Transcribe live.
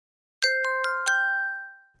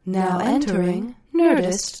Now entering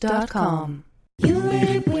Nerdist.com. You made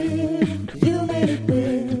it weird. You made it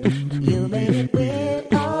weird. You made it weird.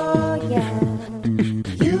 Oh yeah.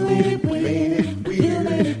 You made it weird. You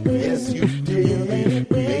made it weird. Yes, you did. You made it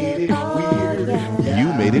weird. Oh yeah.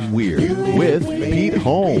 You Made It Weird with Pete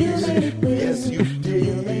Holmes. Yes, you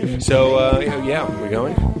did. So, yeah, we're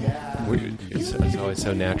going? It's always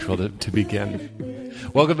so natural to begin.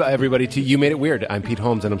 Welcome, everybody, to You Made It Weird. I'm Pete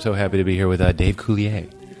Holmes, and I'm so happy to be here with Dave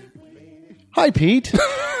Coulier. Hi, Pete.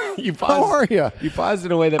 You paused, How are you? You paused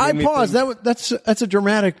in a way that I made me paused. think, That's a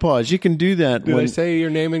dramatic pause. You can do that. Did I say your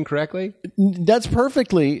name incorrectly? That's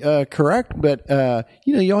perfectly correct, but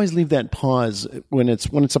you always leave that pause when it's a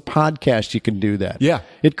podcast. You can do that. Yeah.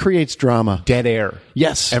 It creates drama. Dead air.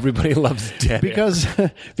 Yes. Everybody loves dead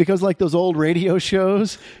air. Because like those old radio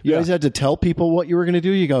shows, you always had to tell people what you were going to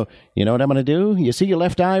do. You go, you know what I'm going to do? You see your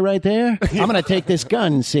left eye right there? I'm going to take this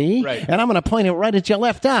gun, see? Right. And I'm going to point it right at your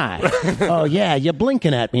left eye. Oh, yeah, you're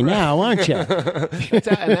blinking at me now, aren't you?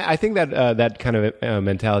 And I think that that kind of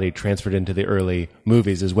mentality transferred into the early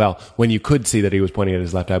movies as well, when you could see that he was pointing at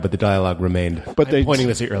his left eye, but the dialogue remained, But they- pointing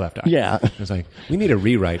this at your left eye. Yeah. It was like, we need a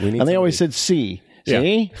rewrite. And they always said see.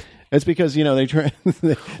 See? It's because,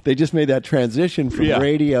 they just made that transition from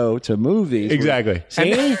radio to movies. Exactly.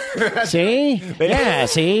 See? See? Yeah,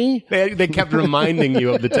 see? They kept reminding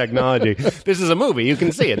you of the technology. This is a movie. You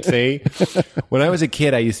can see it, see? When I was a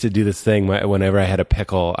kid, I used to do this thing. Whenever I had a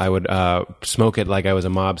pickle, I would smoke it like I was a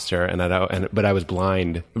mobster, but I was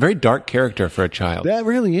blind. A very dark character for a child. That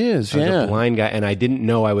really is, I was a blind guy, and I didn't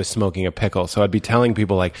know I was smoking a pickle. So I'd be telling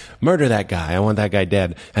people, like, murder that guy. I want that guy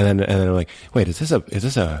dead. And then I'm like, wait, is this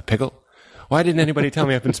a pickle? Why didn't anybody tell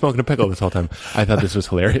me I've been smoking a pickle this whole time? I thought this was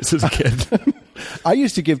hilarious as a kid. I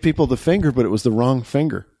used to give people the finger, but it was the wrong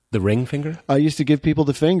finger. The ring finger? I used to give people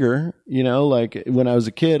the finger, like when I was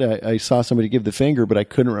a kid, I saw somebody give the finger, but I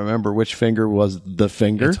couldn't remember which finger was the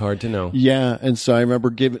finger. It's hard to know. Yeah, and so I remember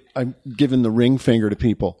giving the ring finger to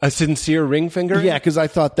people. A sincere ring finger? Yeah, because I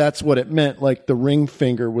thought that's what it meant. Like the ring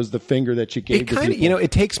finger was the finger that you gave It to kind people. of,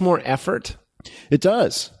 it takes more effort. It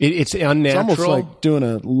does. It's unnatural. It's almost like doing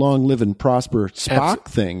a long live and prosper Spock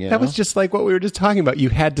thing. That was just like what we were just talking about. You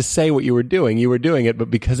had to say what you were doing. You were doing it,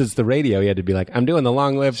 but because it's the radio, you had to be like, I'm doing the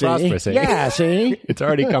long live prosper. See? Yeah, see? It's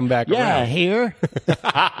already come back Yeah, around. here.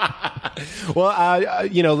 Well, a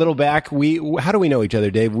little back, how do we know each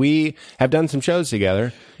other, Dave? We have done some shows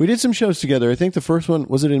together. We did some shows together. I think the first one,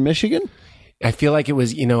 was it in Michigan? I feel like it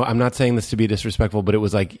was, I'm not saying this to be disrespectful, but it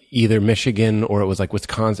was like either Michigan or it was like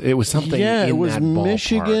Wisconsin. It was something Yeah, in it was that ballpark.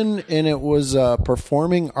 Michigan, and it was a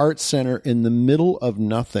performing arts center in the middle of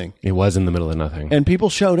nothing. It was in the middle of nothing. And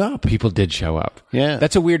people showed up. People did show up. Yeah.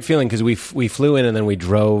 That's a weird feeling because we flew in and then we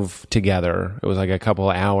drove together. It was like a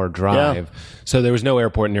couple hour drive. Yeah. So there was no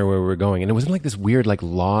airport near where we were going. And it wasn't like this weird like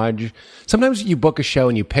lodge. Sometimes you book a show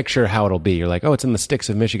and you picture how it'll be. You're like, oh, it's in the sticks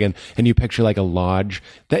of Michigan. And you picture like a lodge.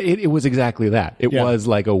 It was exactly that. It was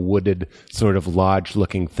like a wooded sort of lodge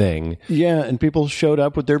looking thing. Yeah, and people showed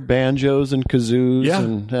up with their banjos and kazoos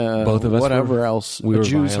and Both of us whatever else. we a were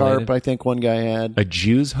Jew's violated. harp, I think one guy had. A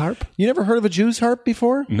Jew's harp? You never heard of a Jew's harp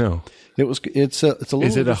before? No. It's a little.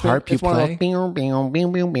 Is it a harp you it's one of play? those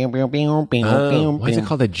Why is it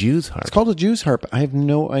called a Jew's harp? It's called a Jew's harp. I have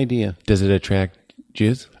no idea. Does it attract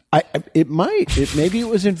Jews? It might. Maybe it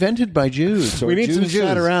was invented by Jews. Or We need Jews some Jews.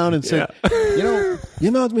 sat around and said,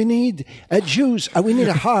 you know what we need? Jews. We need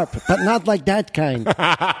a harp, but not like that kind.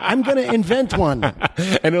 I'm going to invent one.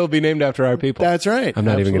 And it'll be named after our people. That's right. I'm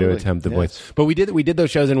not even going to Absolutely. attempt the Yes. voice. But we did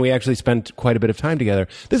those shows, and we actually spent quite a bit of time together.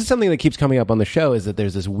 This is something that keeps coming up on the show, is that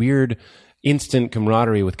there's this weird instant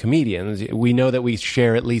camaraderie with comedians. We know that we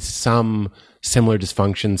share at least some similar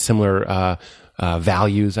dysfunction, similar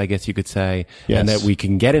values, I guess you could say, Yes. and that we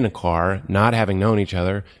can get in a car, not having known each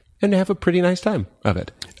other, and have a pretty nice time of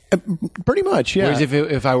it. Pretty much, yeah. Whereas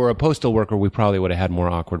if I were a postal worker, we probably would have had more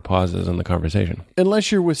awkward pauses in the conversation.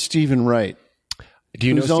 Unless you're with Stephen Wright. Do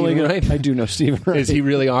you know who's only Stephen gonna- Wright? I do know Stephen Wright. Is he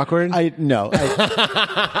really awkward? No.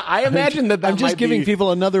 I imagine that I'm just might giving be...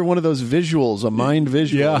 people another one of those visuals, a mind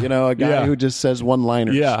visual. Yeah. A guy Yeah. who just says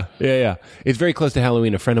one-liners. Yeah. It's very close to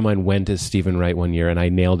Halloween. A friend of mine went as Stephen Wright one year, and I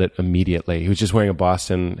nailed it immediately. He was just wearing a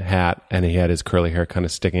Boston hat, and he had his curly hair kind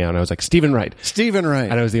of sticking out, and I was like, Stephen Wright. Stephen Wright.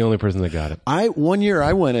 And I was the only person that got it. One year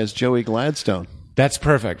I went as Joey Gladstone That's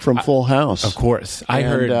perfect. from Full House. Of course. I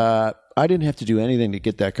And, heard... I didn't have to do anything to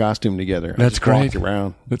get that costume together. I That's just great. walked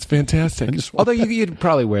around. That's fantastic. Although you'd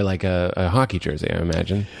probably wear like a hockey jersey, I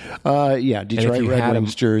imagine. Yeah, Detroit you Red had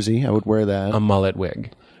Wings jersey. I would wear that. A mullet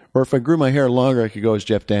wig. Or if I grew my hair longer, I could go as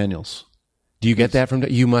Jeff Daniels. Do you get that from?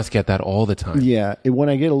 You must get that all the time. Yeah, when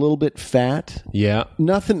I get a little bit fat, Yeah.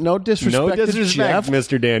 nothing, no disrespect, No disrespect, to Jeff,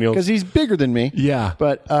 Mr. Daniels. because he's bigger than me. Yeah.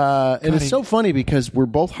 But and it's so funny because we're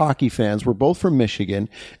both hockey fans. We're both from Michigan,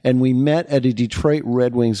 and we met at a Detroit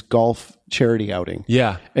Red Wings golf charity outing.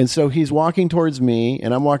 Yeah. And so he's walking towards me,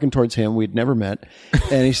 and I'm walking towards him. We'd never met.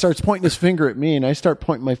 And he starts pointing his finger at me, and I start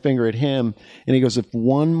pointing my finger at him. And he goes, if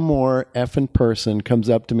one more effing person comes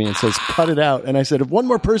up to me and says, cut it out. And I said, if one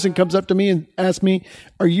more person comes up to me and asks me,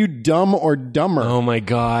 are you dumb or dumber? Oh my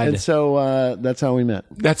God. And so that's how we met.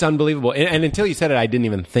 That's unbelievable. And until you said it, I didn't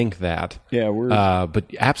even think that. Yeah, we're... but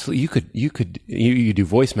absolutely, you do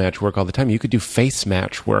voice match work all the time. You could do face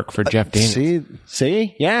match work for Jeff Daniels.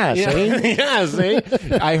 See? Yeah, see? Yeah, see?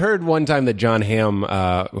 I heard one time that John Hamm,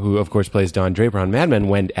 who of course plays Don Draper on Mad Men,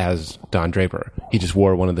 went as Don Draper. He just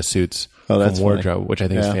wore one of the suits that's from wardrobe, funny. which I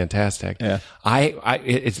think is fantastic. Yeah.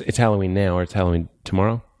 It's Halloween now, or it's Halloween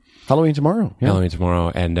tomorrow? Halloween tomorrow. Yeah. Halloween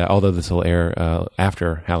tomorrow, and although this will air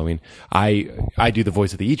after Halloween, I do the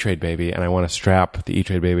voice of the E-Trade baby, and I want to strap the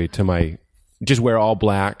E-Trade baby to my... Just wear all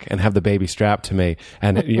black and have the baby strapped to me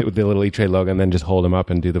and with the little E-Trade logo, and then just hold him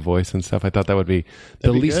up and do the voice and stuff. I thought that would be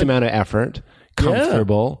the least good. amount of effort,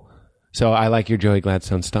 comfortable. So I like your Joey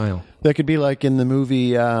Gladstone style. That could be like in the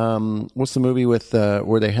movie, what's the movie with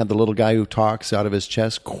where they had the little guy who talks out of his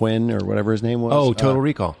chest, Quinn or whatever his name was? Oh, Total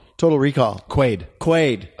Recall. Total Recall. Quaid.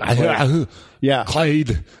 Quaid. Yeah.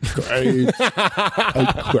 Quaid. Quaid.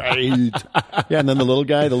 Yeah, and then the little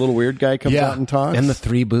guy, the little weird guy comes out and talks. And the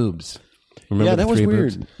three boobs. Remember Yeah, the that was three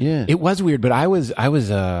weird. boobs? Yeah. It was weird, but I was I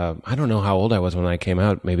don't know how old I was when I came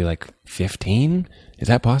out, maybe like 15? Is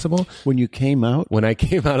that possible? When you came out? When I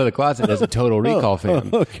came out of the closet as a Total Recall fan.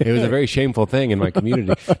 okay. It was a very shameful thing in my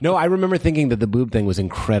community. No, I remember thinking that the boob thing was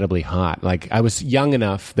incredibly hot. Like, I was young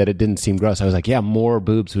enough that it didn't seem gross. I was like, yeah, more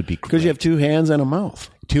boobs would be great. Because you have two hands and a mouth.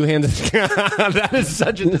 Two hands. That is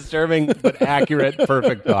such a disturbing but accurate,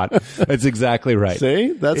 perfect thought. That's exactly right.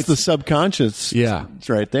 See? That's the subconscious. Yeah. It's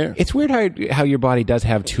right there. It's weird how your body does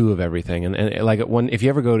have two of everything, and like if you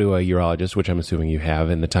ever go to a urologist, which I'm assuming you have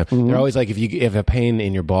in the time, they're always like, if a pain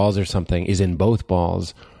in your balls or something is in both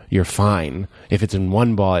balls, you're fine. If it's in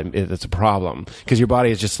one ball, it's a problem because your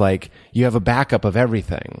body is just like you have a backup of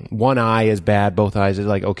everything. One eye is bad, both eyes is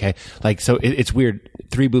like okay, like so it's weird.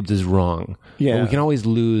 Three boobs is wrong. Yeah, but we can always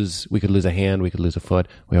lose. We could lose a hand. We could lose a foot.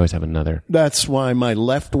 We always have another. That's why my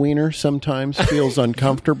left wiener sometimes feels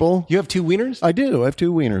uncomfortable. You have two wieners? I do. I have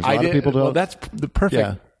two wieners. A lot of people don't. Well, that's the perfect.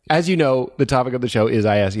 Yeah. As you know, the topic of the show is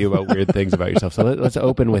I ask you about weird things about yourself. So let's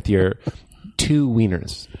open with your two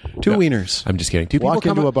wieners. Two wieners. I'm just kidding. Do Walk people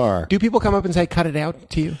come into up, a bar. Do people come up and say, cut it out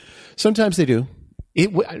to you? Sometimes they do.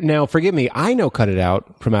 Now, forgive me. I know Cut It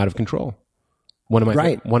Out from Out of Control. One of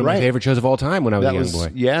my my favorite shows of all time when I was a young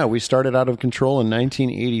boy. Yeah, we started Out of Control in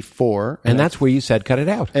 1984. And that's where you said Cut It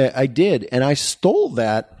Out. I did. And I stole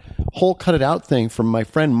that whole Cut It Out thing from my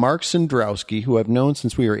friend Mark Sandrowski, who I've known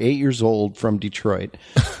since we were 8 years old from Detroit.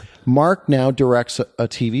 Mark now directs a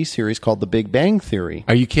TV series called The Big Bang Theory.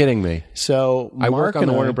 Are you kidding me? So I work on the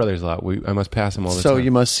and Warner Brothers lot. I must pass him all the So time.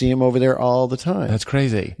 you must see him over there all the time. That's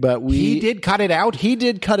crazy. But he did cut it out? He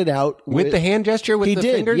did cut it out. With the hand gesture? With he the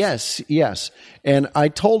did, fingers? yes. And I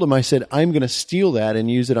told him, I said, I'm going to steal that and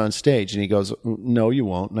use it on stage. And he goes, no, you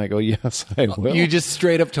won't. And I go, yes, I will. You just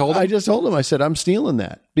straight up told him? I just told him, I said, I'm stealing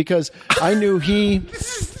that. Because I knew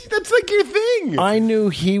That's like your thing. I knew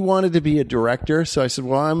he wanted to be a director. So I said,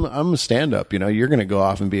 well, I'm a stand-up. You know, you're going to go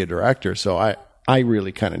off and be a director. So I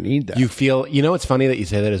really kind of need that. You know what's funny that you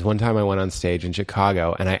say that is one time I went on stage in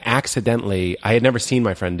Chicago and I had never seen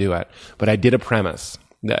my friend do it, but I did a premise.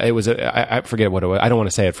 It was, I forget what it was. I don't want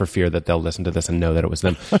to say it for fear that they'll listen to this and know that it was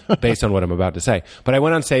them based on what I'm about to say. But I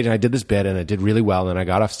went on stage and I did this bit and it did really well. And I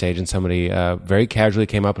got off stage and somebody very casually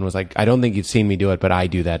came up and was like, I don't think you've seen me do it, but I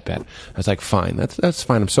do that bit. I was like, fine, that's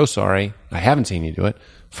fine. I'm so sorry. I haven't seen you do it.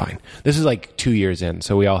 Fine. This is like 2 years in,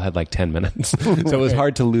 so we all had like 10 minutes. So it was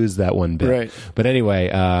hard to lose that one bit. Right. But anyway,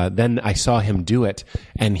 then I saw him do it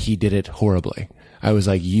and he did it horribly. I was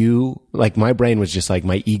like, my brain was just like,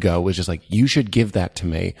 my ego was just like, you should give that to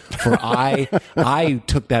me. For I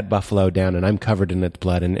took that buffalo down and I'm covered in its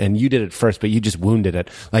blood and you did it first, but you just wounded it.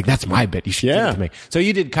 Like, that's my bit. You should give it to me. So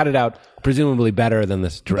you did Cut It Out presumably better than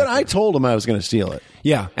this director. But I told him I was going to steal it.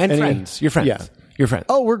 Yeah. And friends. You're friends. Yeah. You're friends.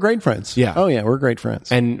 Oh, we're great friends. Yeah. Oh, yeah, we're great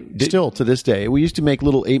friends. And still to this day, we used to make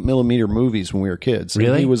little 8mm movies when we were kids. And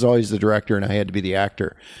Really? he was always the director, and I had to be the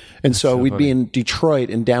actor. And so we'd be in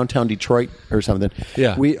Detroit, in downtown Detroit or something.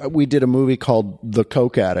 Yeah. We did a movie called The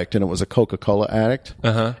Coke Addict, and it was a Coca-Cola addict.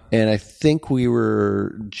 Uh-huh. And I think we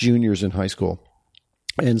were juniors in high school.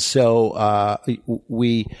 And so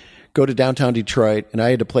we go to downtown Detroit, and I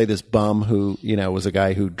had to play this bum who, was a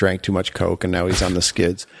guy who drank too much Coke, and now he's on the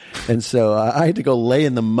skids. And so I had to go lay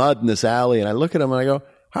in the mud in this alley, and I look at him and I go,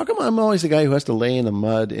 how come I'm always the guy who has to lay in the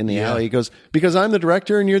mud in the alley? He goes, because I'm the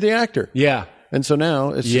director and you're the actor. Yeah. And so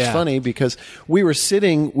now it's just funny because we were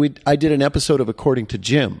sitting, I did an episode of According to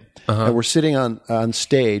Jim, and we're sitting on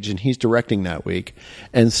stage, and he's directing that week.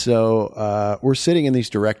 And so we're sitting in these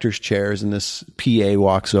director's chairs, and this PA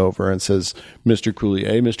walks over and says, Mr.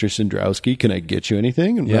 Coulier, Mr. Sandrowski, can I get you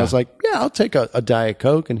anything? And I was like, yeah, I'll take a Diet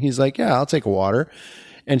Coke. And he's like, yeah, I'll take a water.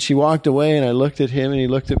 And she walked away, and I looked at him, and he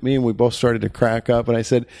looked at me, and we both started to crack up. And I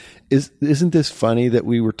said, isn't this funny that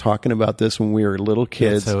we were talking about this when we were little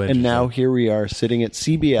kids, so and now here we are sitting at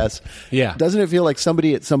CBS? Yeah. Doesn't it feel like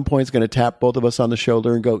somebody at some point is going to tap both of us on the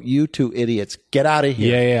shoulder and go, you two idiots, get out of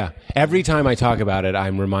here? Yeah. Every time I talk about it,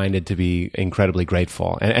 I'm reminded to be incredibly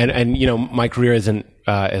grateful. And my career isn't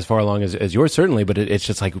as far along as yours, certainly, but it's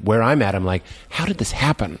just like where I'm at, I'm like, how did this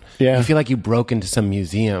happen? Yeah. You feel like you broke into some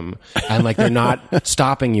museum and like they're not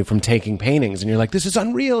stopping you from taking paintings, and you're like, this is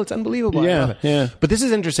unreal, it's unbelievable. I love it. Yeah. But this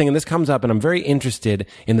is interesting, and this comes up, and I'm very interested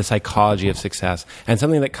in the psychology of success, and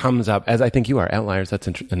something that comes up, as I think you are, Outliers. That's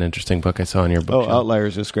an interesting book I saw in your book. Oh,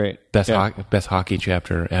 Outliers is great. Best hockey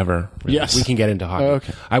chapter ever. Yes. We can get into hockey. Oh,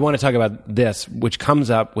 okay. I want to talk about this, which comes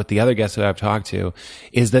up with the other guests that I've talked to,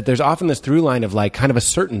 is that there's often this through line of like kind of a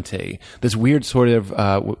certainty, this weird sort of,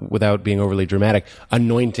 without being overly dramatic,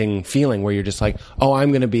 anointing feeling where you're just like, oh,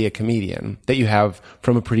 I'm going to be a comedian, that you have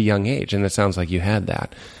from a pretty young age. And it sounds like you had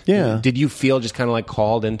that. Yeah. Did you feel just kind of like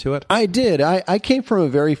called into it? I did. I came from a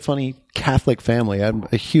very funny Catholic family. I had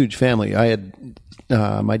a huge family. I had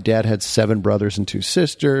my dad had 7 brothers and 2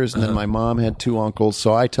 sisters, and then my mom had 2 uncles.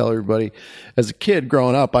 So I tell everybody, as a kid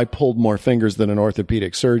growing up, I pulled more fingers than an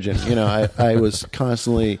orthopedic surgeon. I was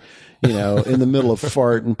constantly, in the middle of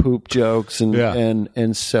fart and poop jokes,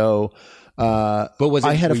 and so. But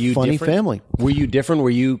I had a funny family. Were you different? Were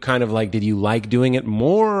you kind of like, did you like doing it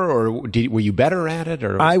more, or were you better at it?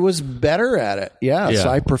 Or I was better at it. Yeah. So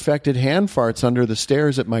I perfected hand farts under the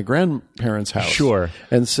stairs at my grandparents' house. Sure.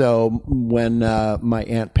 And so when my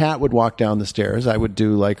Aunt Pat would walk down the stairs, I would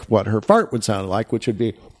do like what her fart would sound like, which would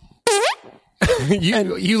be.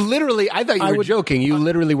 You literally, I thought you were joking. You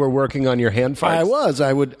literally were working on your hand farts. I was.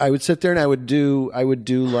 I would sit there and I would do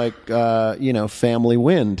like family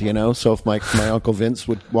wind. So if my Uncle Vince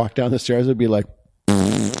would walk down the stairs, it'd be like.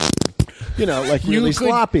 Like really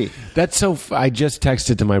sloppy. That's so. I just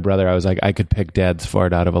texted to my brother. I was like, I could pick Dad's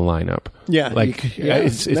fart out of a lineup. Yeah, like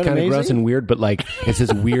it's kind of gross and weird, but like it's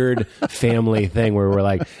this weird family thing where we're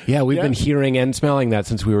like, we've been hearing and smelling that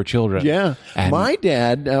since we were children. Yeah, and my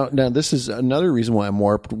dad. Now this is another reason why I'm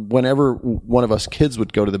warped. Whenever one of us kids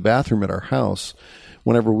would go to the bathroom at our house,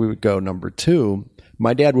 whenever we would go number 2.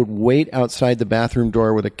 My dad would wait outside the bathroom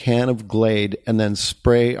door with a can of Glade and then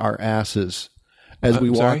spray our asses as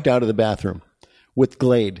we walked out of the bathroom with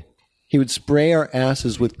Glade. He would spray our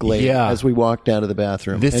asses with Glade as we walked out of the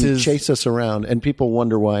bathroom and chase us around, and people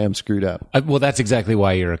wonder why I'm screwed up. Well, that's exactly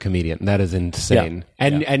why you're a comedian. That is insane.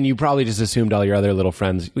 Yeah. And you probably just assumed all your other little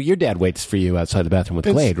friends, your dad waits for you outside the bathroom with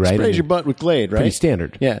Glade, right? Sprays your butt with Glade, right? Pretty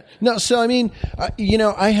standard. Yeah. No, so I mean,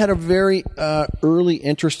 I had a very early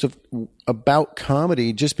interest about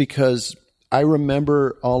comedy just because I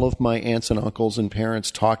remember all of my aunts and uncles and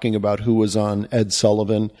parents talking about who was on Ed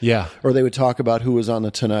Sullivan. Yeah. Or they would talk about who was on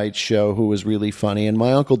The Tonight Show, who was really funny. And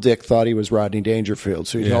my Uncle Dick thought he was Rodney Dangerfield.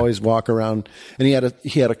 So he'd always walk around, and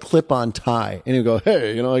he had a clip-on tie. And he'd go,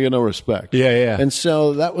 hey, I get no respect. Yeah. And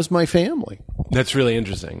so that was my family. That's really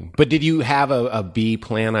interesting. But did you have a B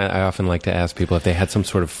plan? I often like to ask people if they had some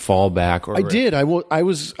sort of fallback. Or I did.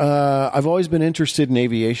 I've always been interested in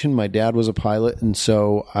aviation. My dad was a pilot, and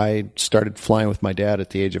so I started flying with my dad at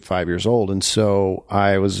the age of 5 years old. And so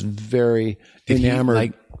I was very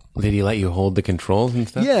enamored. Did he let you hold the controls and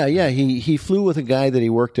stuff? Yeah. He flew with a guy that he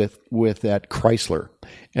worked with at Chrysler,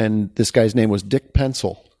 and this guy's name was Dick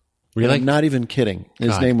Pencil. Really? I'm not even kidding.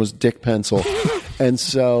 His name was Dick Pencil. And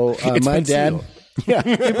so my dad...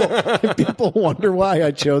 people wonder why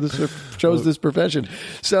I chose this profession.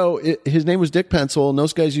 So his name was Dick Pencil, and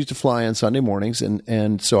those guys used to fly on Sunday mornings,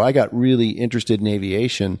 and so I got really interested in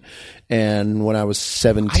aviation. And when I was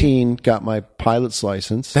 17, got my pilot's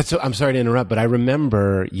license. I'm sorry to interrupt, but I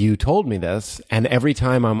remember you told me this, and every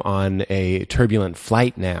time I'm on a turbulent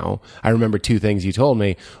flight now, I remember 2 things you told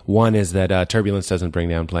me. One is that turbulence doesn't bring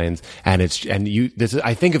down planes, I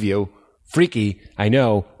think of you. Freaky, I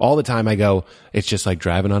know. All the time I go, it's just like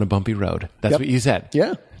driving on a bumpy road. That's what you said.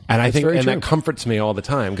 Yeah. And I think, and that comforts me all the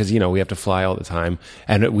time because, we have to fly all the time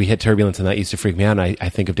and we hit turbulence and that used to freak me out. And I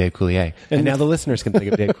think of Dave Coulier. And now the listeners can think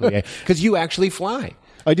of Dave Coulier because you actually fly.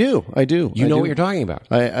 I do. You know what you're talking about.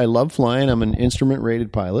 I love flying. I'm an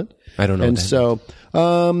instrument-rated pilot. I don't know And what that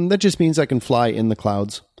so that just means I can fly in the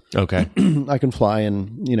clouds. Okay. I can fly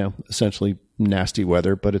in, essentially nasty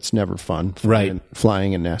weather, but it's never fun.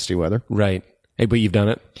 Flying in nasty weather. Right. Hey, but you've done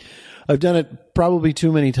it? I've done it probably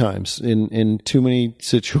too many times in too many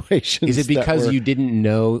situations. Is it because you didn't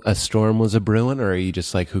know a storm was a brewing, or are you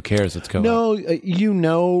just like, who cares? Let's go. No,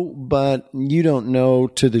 but you don't know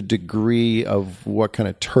to the degree of what kind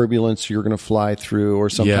of turbulence you're going to fly through, or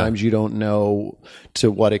sometimes you don't know to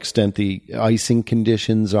what extent the icing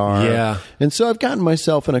conditions are. Yeah. And so I've gotten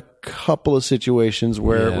myself in a couple of situations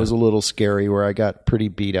where it was a little scary, where I got pretty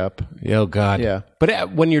beat up. Oh, God. Yeah.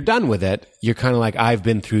 But when you're done with it, you're kind of like, I've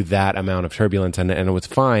been through that amount of turbulence, and it was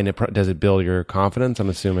fine. Does it build your confidence? I'm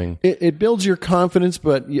assuming. It builds your confidence,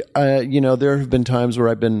 but there have been times where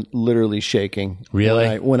I've been literally shaking.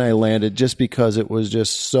 Really? When I landed, just because it was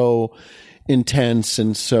just so intense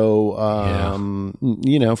and so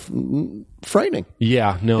frightening.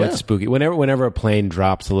 Yeah, no, it's spooky. Whenever a plane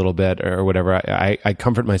drops a little bit or whatever, I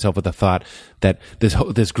comfort myself with the thought that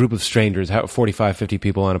this group of strangers, 45, 50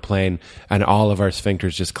 people on a plane, and all of our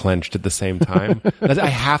sphincters just clenched at the same time. I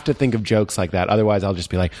have to think of jokes like that. Otherwise, I'll just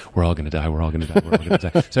be like, we're all going to die. We're all going to die. We're all going to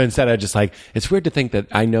die. So instead, I just like, it's weird to think that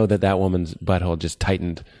I know that woman's butthole just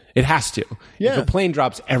tightened. It has to. Yeah. If a plane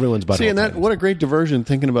drops, everyone's butthole. See, and tightens. What a great diversion,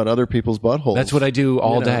 thinking about other people's buttholes. That's what I do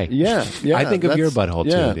all day. Yeah. I think of your butthole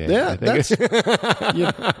too. Dan. Yeah,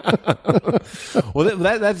 Well,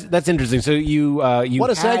 that's interesting. So you what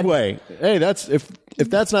a segue! Hey, that's if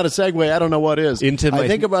that's not a segue, I don't know what is. I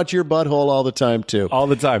think about your butthole all the time too. All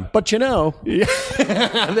the time. But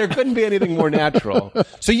there couldn't be anything more natural.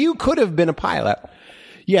 So you could have been a pilot.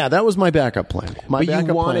 Yeah, that was my backup plan. But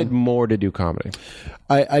you wanted more to do comedy.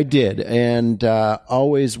 I did, and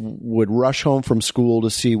always would rush home from school to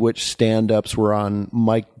see which stand-ups were on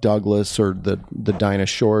Mike Douglas or the Dinah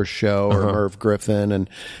Shore show or Merv Griffin, and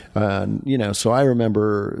so I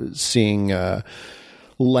remember seeing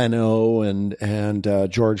Leno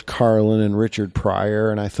and George Carlin and Richard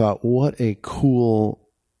Pryor, and I thought, what a cool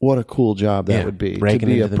job that would be, to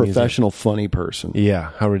be a professional funny person.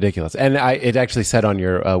 Yeah, how ridiculous. And it actually said on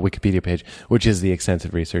your Wikipedia page, which is the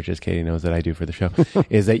extensive research, as Katie knows, that I do for the show,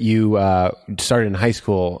 is that you started in high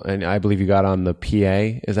school, and I believe you got on the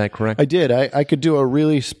PA. Is that correct? I did. I could do a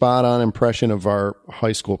really spot-on impression of our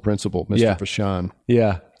high school principal, Mr. Fashan.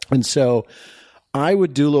 Yeah. And so I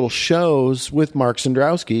would do little shows with Mark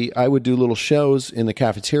Sandrowski. I would do little shows in the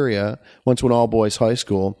cafeteria, once when all boys high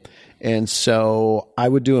school. And so I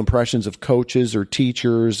would do impressions of coaches or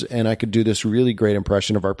teachers, and I could do this really great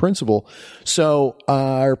impression of our principal. So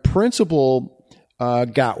our principal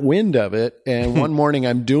got wind of it, and one morning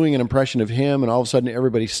I'm doing an impression of him, and all of a sudden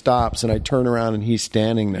everybody stops, and I turn around, and he's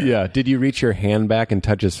standing there. Yeah. Did you reach your hand back and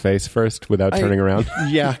touch his face first without turning around?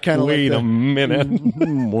 Yeah, kind of like Wait a minute.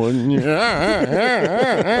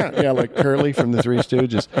 Yeah, like Curly from the Three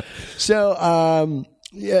Stooges. So,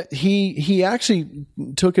 yeah, he actually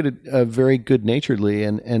took it very good-naturedly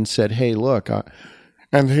and said, "Hey, look,"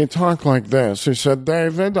 and he talked like this. He said,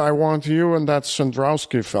 "David, I want you and that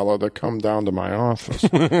Sandrowski fellow to come down to my office."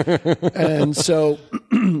 And so,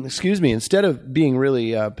 excuse me, instead of being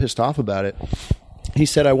really pissed off about it, he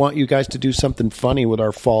said, "I want you guys to do something funny with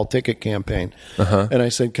our fall ticket campaign." And I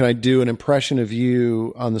said, "Can I do an impression of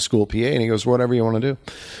you on the school PA?" And he goes, "Whatever you want to do."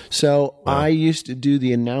 So I used to do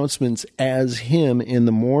the announcements as him in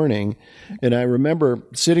the morning. And I remember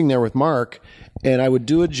sitting there with Mark, and I would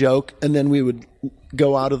do a joke, and then we would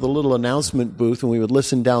go out of the little announcement booth, and we would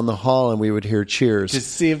listen down the hall, and we would hear cheers To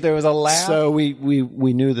see if there was a laugh? So we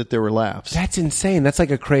knew that there were laughs. That's insane. That's like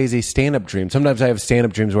a crazy stand-up dream. Sometimes I have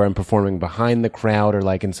stand-up dreams where I'm performing behind the crowd or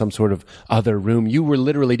like in some sort of other room. You were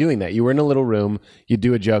literally doing that. You were in a little room, you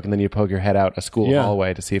do a joke, and then you poke your head out a school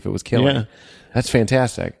hallway to see if it was killing. Yeah. That's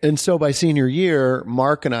fantastic. And so by senior year,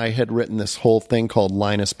 Mark and I had written this whole thing called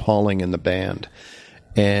Linus Pauling in the Band.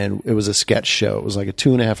 And it was a sketch show. It was like a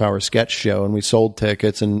 2.5-hour sketch show, and we sold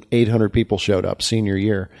tickets, and 800 people showed up senior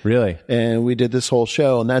year. Really? And we did this whole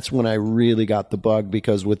show, and that's when I really got the bug,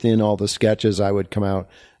 because within all the sketches, I would come out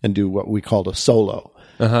and do what we called a solo.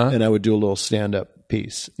 And I would do a little stand-up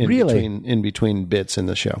piece in between bits in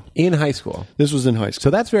the show. In high school? This was in high school. So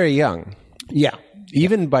that's very young. Yeah.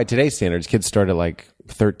 Even by today's standards, kids start at like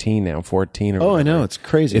 13 now, 14 or whatever. I know. It's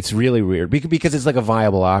crazy. It's really weird because it's like a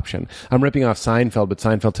viable option. I'm ripping off Seinfeld, but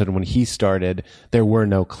Seinfeld said when he started, there were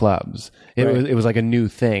no clubs. It was like a new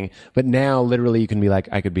thing. But now, literally, you can be like,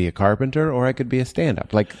 I could be a carpenter or I could be a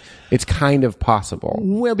stand-up. Like, it's kind of possible.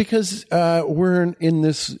 Well, because we're in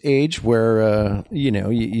this age where,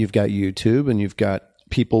 you've got YouTube and you've got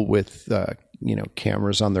people with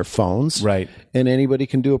cameras on their phones. Right. And anybody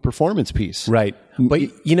can do a performance piece. Right. But,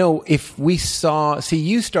 if we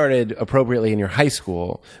you started appropriately in your high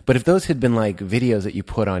school, but if those had been like videos that you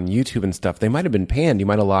put on YouTube and stuff, they might have been panned. You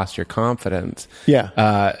might have lost your confidence.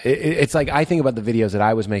 Yeah. It's like, I think about the videos that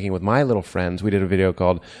I was making with my little friends. We did a video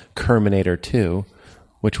called Kerminator 2.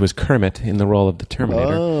 Which was Kermit in the role of the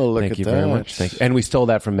Terminator. Oh, look Thank at you that. very much. Thank you. And we stole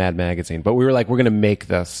that from Mad Magazine. But we were like, we're going to make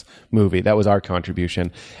this movie. That was our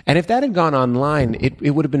contribution. And if that had gone online,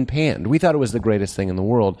 it would have been panned. We thought it was the greatest thing in the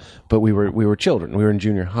world, but we were children. We were in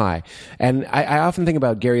junior high. And I often think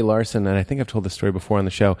about Gary Larson, and I think I've told this story before on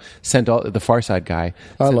the show, the Far Side guy.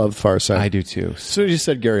 I love Far Side. I do too. As soon as you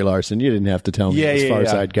said Gary Larson, you didn't have to tell me this Far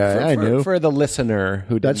Side guy. I knew. For the listener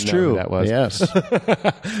who didn't That's know true. who that was. Yes.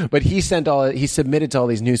 But he submitted to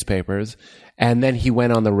all these newspapers, and then he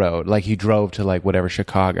went on the road. Like, he drove to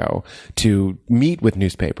Chicago to meet with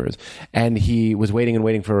newspapers. And he was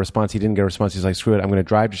waiting for a response. He didn't get a response. He's like, screw it, I'm going to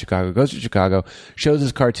drive to Chicago. Goes to Chicago, shows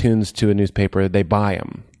his cartoons to a newspaper. They buy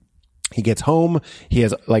him. He gets home. He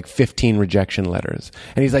has 15 rejection letters.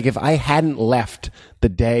 And he's like, if I hadn't left the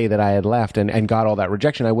day that I had left and got all that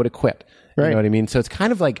rejection, I would have quit. Right. You know what I mean? So it's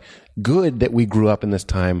kind of good that we grew up in this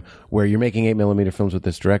time where you're making 8mm films with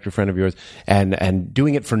this director friend of yours and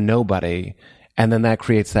doing it for nobody. And then that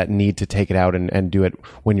creates that need to take it out and do it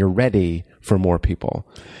when you're ready for more people.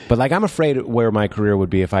 But I'm afraid where my career would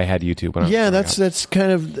be if I had YouTube. When I was growing up. That's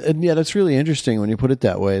kind of, that's really interesting when you put it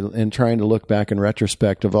that way, and trying to look back in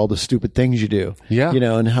retrospect of all the stupid things you do. Yeah.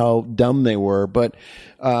 And how dumb they were. But,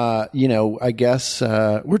 I guess,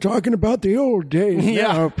 we're talking about the old days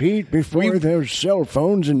now, Pete, before there's cell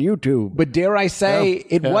phones and YouTube. But dare I say,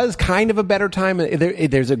 it was kind of a better time.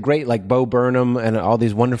 There's a great, Bo Burnham and all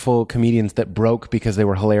these wonderful comedians that broke because they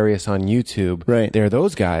were hilarious on YouTube. Right. There are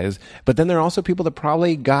those guys. But then there are also people that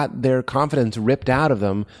probably got their confidence ripped out of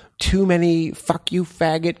them. Too many fuck you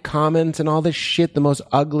faggot comments and all this shit, the most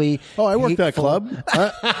ugly. Oh, I worked that hateful- club.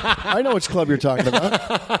 I know which club you're talking about.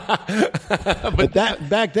 But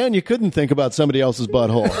back then you couldn't think about somebody else's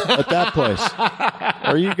butthole at that place,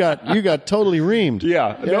 or you got totally reamed.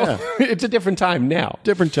 Yeah. No, it's a different time now.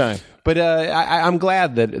 Different time. But I'm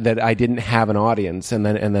glad that I didn't have an audience, and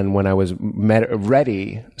then when I was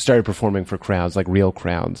ready, started performing for crowds, real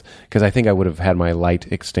crowds, because I think I would have had my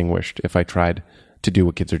light extinguished if I tried to do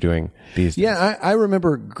what kids are doing these days. Yeah, I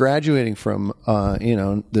remember graduating from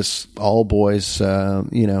this all boys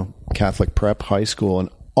Catholic prep high school, and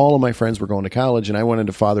all of my friends were going to college, and I went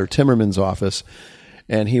into Father Timmerman's office.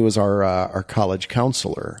 And he was our college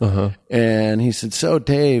counselor. Uh-huh. And he said, so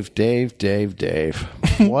Dave,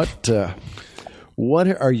 what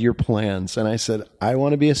are your plans? And I said, I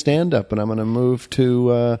want to be a stand-up, and I'm going to move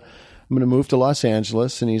to Los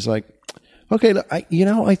Angeles. And he's like, okay,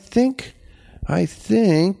 I think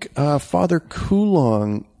Father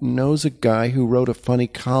Coulong knows a guy who wrote a funny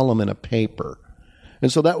column in a paper.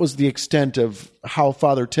 And so that was the extent of how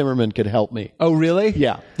Father Timmerman could help me. Oh, really?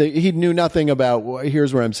 Yeah. He knew nothing about,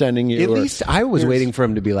 here's where I'm sending you. At least I was waiting for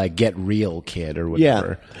him to be get real, kid, or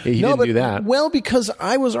whatever. Yeah. He didn't do that. Well, because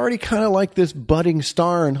I was already kind of like this budding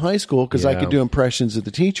star in high school because I could do impressions of the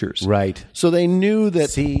teachers. Right. So they knew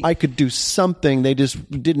that I could do something. They just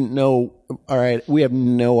didn't know, all right, we have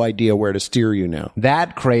no idea where to steer you now.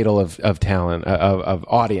 That cradle of talent, of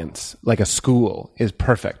audience, like a school, is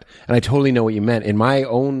perfect. And I totally know what you meant. In my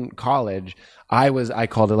own college, I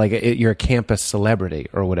called it you're a campus celebrity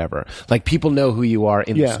or whatever. People know who you are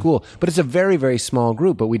in the school, but it's a very, very small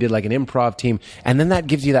group. But we did an improv team. And then that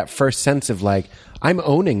gives you that first sense of I'm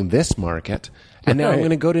owning this market. And now I'm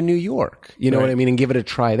going to go to New York. You know what I mean? And give it a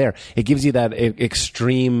try there. It gives you that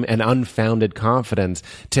extreme and unfounded confidence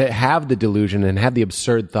to have the delusion and have the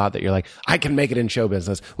absurd thought that you're I can make it in show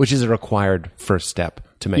business, which is a required first step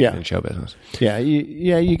to make it in show business. Yeah.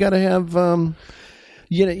 You got to have,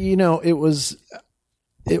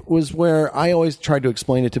 it was where I always tried to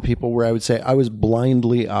explain it to people where I would say I was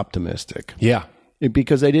blindly optimistic. Yeah.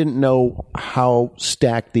 Because I didn't know how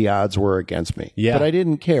stacked the odds were against me. Yeah. But I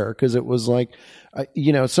didn't care because it was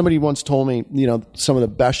somebody once told me, some of the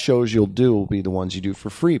best shows you'll do will be the ones you do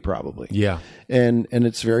for free, probably. Yeah. And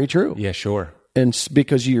it's very true. Yeah, sure. And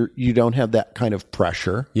because you don't have that kind of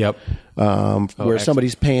pressure. Yep. Where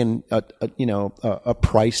somebody's paying a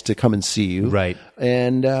price to come and see you. Right.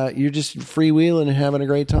 And you're just freewheeling and having a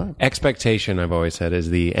great time. Expectation, I've always said, is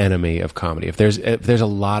the enemy of comedy. If there's a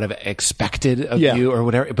lot of expected of you or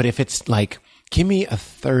whatever, but if it's give me a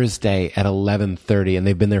Thursday at 11:30 and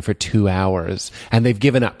they've been there for 2 hours and they've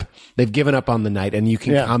given up. They've given up on the night, and you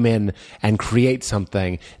can come in and create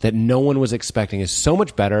something that no one was expecting is so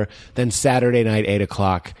much better than Saturday night,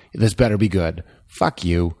 8:00. This better be good. Fuck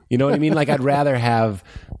you. You know what I mean? Like, I'd rather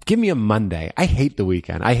give me a Monday. I hate the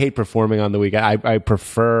weekend. I hate performing on the weekend. I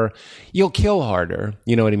prefer, you'll kill harder.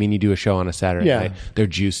 You know what I mean? You do a show on a Saturday night. They're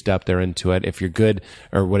juiced up. They're into it. If you're good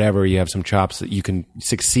or whatever, you have some chops that you can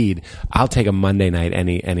succeed. I'll take a Monday night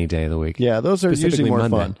any day of the week. Yeah, those are usually more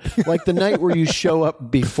Monday. fun. Like the night where you show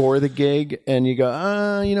up before the gig and you go,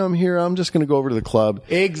 I'm here. I'm just going to go over to the club.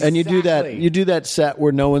 Exactly. And you do that set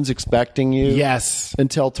where no one's expecting you. Yes.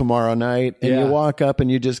 Until tomorrow night, and you walk up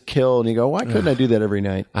and you just kill, and you go, why couldn't I do that every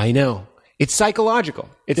night? I know. It's psychological.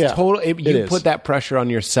 It's total. You put that pressure on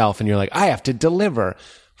yourself, and you're like, I have to deliver.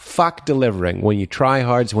 Fuck delivering. When you try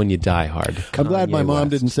hard's when you die hard. I'm glad my mom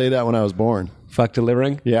didn't say that when I was born. Fuck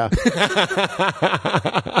delivering? Yeah.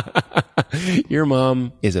 Your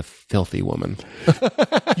mom is a filthy woman.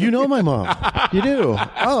 You know my mom. You do.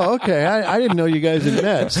 Oh, okay. I didn't know you guys had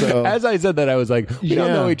met. So as I said that, I was like, we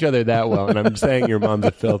don't know each other that well. And I'm saying your mom's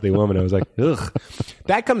a filthy woman. I was like, ugh.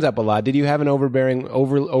 That comes up a lot. Did you have an overbearing,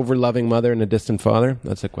 over-loving mother and a distant father?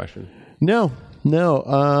 That's the question. No.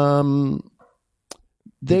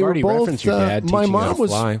 They You've were already both. referenced your dad teaching My you how mom to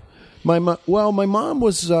was. fly. My mom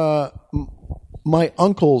was. My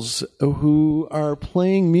uncles who are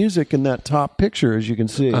playing music in that top picture, as you can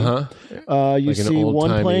see. You Like see one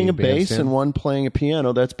old-timey playing a bass bandstand? and one playing a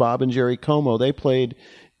piano. That's Bob and Jerry Como. They played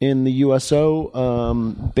in the USO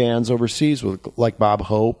bands overseas with like Bob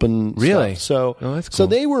Hope and Really? stuff. So, that's so cool.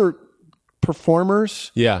 they were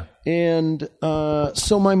performers. Yeah. And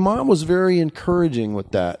so my mom was very encouraging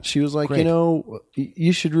with that. She was like, Great.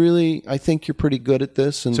 you should really, I think you're pretty good at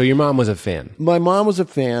this. And So your mom was a fan. my mom was a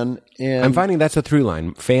fan. And I'm finding that's a through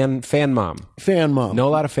line. Fan mom. fan mom. Know a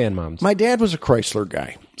lot of fan moms. My dad was a Chrysler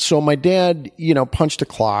guy. So my dad, punched a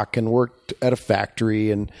clock and worked at a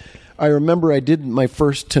factory. And I remember I did my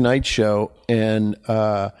first Tonight Show, and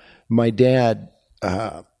my dad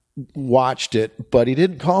watched it, but he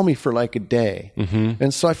didn't call me for like a day. Mm-hmm.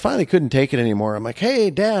 And so I finally couldn't take it anymore. I'm like, hey,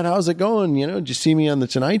 Dad, how's it going? Did you see me on the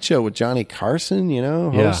Tonight Show with Johnny Carson,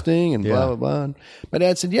 hosting and blah, blah, blah. And my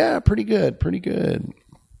dad said, yeah, pretty good.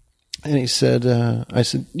 And he said, I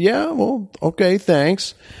said, yeah, well, okay,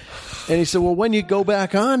 thanks. And he said, well, when you go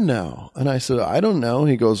back on now? And I said, I don't know.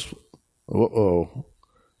 He goes, uh-oh.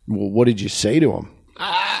 Well, what did you say to him?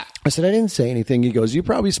 I said, I didn't say anything. He goes, you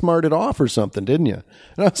probably smarted off or something, didn't you?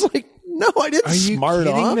 And I was like, no, I didn't smart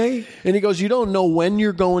off. Me? And he goes, you don't know when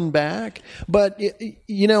you're going back? But,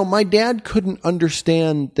 my dad couldn't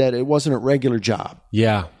understand that it wasn't a regular job.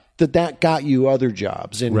 Yeah. That got you other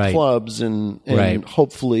jobs in clubs and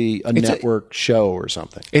hopefully a network show or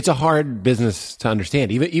something. It's a hard business to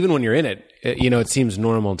understand. Even when you're in it, it seems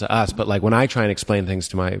normal to us. But like when I try and explain things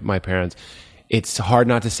to my parents, it's hard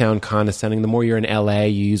not to sound condescending. The more you're in LA,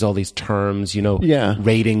 you use all these terms,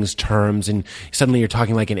 ratings terms, and suddenly you're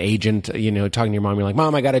talking like an agent, talking to your mom, you're like,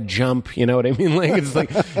 Mom, I got to jump. You know what I mean? Like, it's like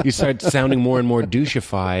you start sounding more and more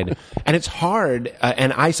douchified. And it's hard.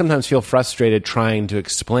 And I sometimes feel frustrated trying to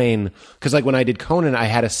explain, because like when I did Conan, I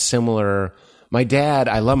had a similar. My dad,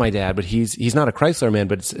 I love my dad, but he's not a Chrysler man,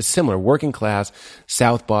 but it's similar. Working class,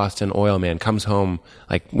 South Boston oil man, comes home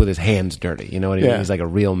like with his hands dirty. You know what I mean? He's like a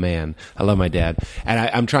real man. I love my dad. And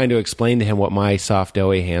I'm trying to explain to him what my soft,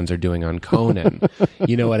 doughy hands are doing on Conan.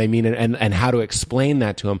 You know what I mean? And how to explain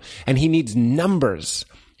that to him. And he needs numbers.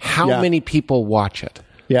 How many people watch it?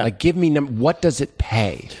 Yeah. Like, give me what does it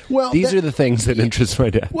pay? Well, these are the things that interest my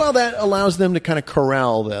dad. Well, that allows them to kind of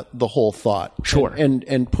corral the whole thought. Sure.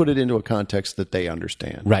 And put it into a context that they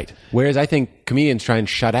understand. Right. Whereas I think comedians try and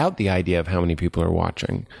shut out the idea of how many people are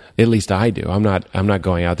watching. At least I do. I'm not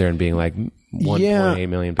going out there and being like 1.8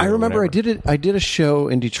 million people. I remember whatever. I did a show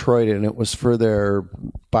in Detroit, and it was for their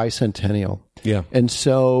bicentennial. Yeah. And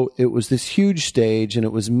so it was this huge stage, and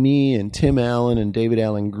it was me and Tim Allen and David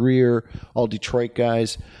Allen Greer, all Detroit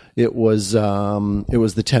guys. It was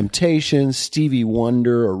the Temptations, Stevie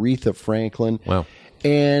Wonder, Aretha Franklin. Wow.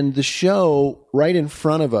 And the show right in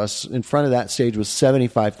front of us, in front of that stage, was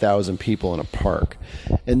 75,000 people in a park.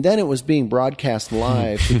 And then it was being broadcast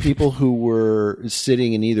live to people who were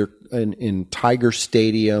sitting in either in Tiger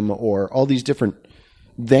Stadium or all these different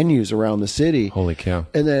venues around the city. Holy cow.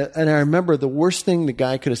 And I remember the worst thing the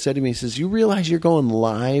guy could have said to me, he says, you realize you're going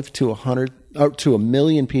live to 1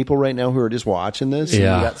 million people right now who are just watching this?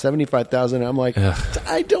 Yeah. And you got 75,000. I'm like,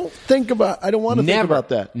 I don't want to think about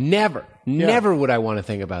that. Never would I want to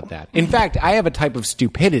think about that. In fact, I have a type of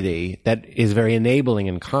stupidity that is very enabling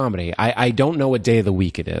in comedy. I don't know what day of the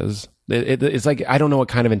week it is. It's like, I don't know what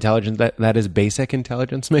kind of intelligence that is. Basic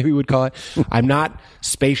intelligence, maybe we would call it. I'm not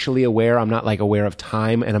spatially aware. I'm not like aware of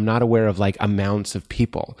time, and I'm not aware of like amounts of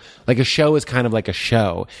people. Like a show is kind of like a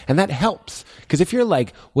show, and that helps. Because if you're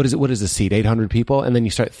like, what is a seat? 800 people, and then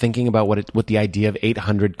you start thinking about what the idea of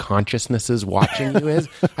 800 consciousnesses watching you is.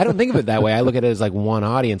 I don't think of it that way. I look at it as like one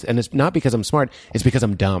audience, and it's not because I'm smart. It's because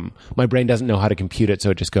I'm dumb. My brain doesn't know how to compute it,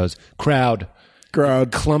 so it just goes crowd,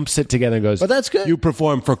 clumps it together and goes. But that's good. You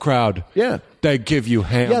perform for crowd. Yeah. They give you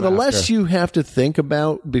ham. Yeah, the after. less you have to think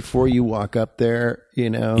about before you walk up there,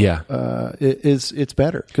 it's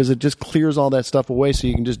better because it just clears all that stuff away, so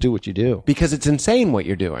you can just do what you do. Because it's insane what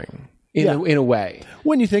you're doing in a way.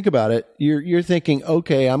 When you think about it, you're thinking,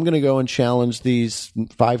 okay, I'm going to go and challenge these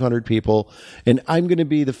 500 people, and I'm going to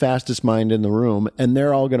be the fastest mind in the room, and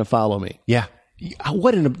they're all going to follow me. Yeah.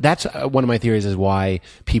 That's one of my theories is why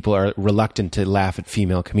people are reluctant to laugh at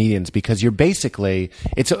female comedians, because you're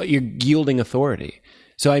yielding authority.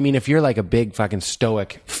 So, I mean, if you're like a big fucking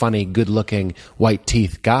stoic, funny, good-looking, white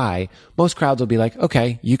teeth guy, most crowds will be like,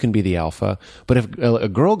 okay, you can be the alpha. But if a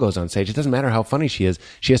girl goes on stage, it doesn't matter how funny she is.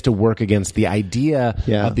 She has to work against the idea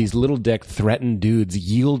of these little dick threatened dudes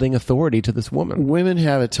yielding authority to this woman. Women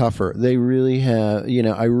have it tougher. They really have,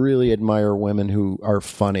 I really admire women who are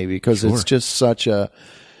funny because it's just such a,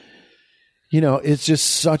 it's just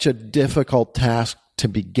such a difficult task to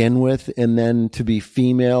begin with, and then to be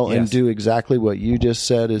female and do exactly what you just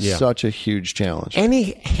said is such a huge challenge.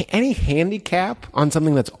 Any handicap on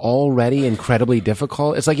something that's already incredibly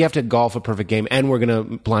difficult, it's like you have to golf a perfect game, and we're going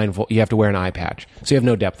to blindfold. You have to wear an eye patch, so you have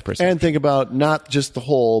no depth perception. And think about not just the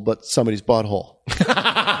hole, but somebody's butthole.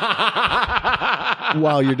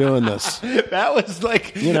 While you're doing this, that was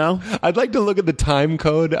like, I'd like to look at the time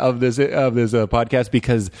code of this podcast,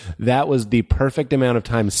 because that was the perfect amount of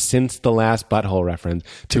time since the last butthole reference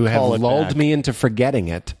to have lulled me into forgetting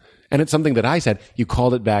it. And it's something that I said. You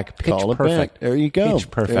called it back. Pitch perfect. There you go. Pitch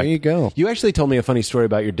perfect. There you go. You actually told me a funny story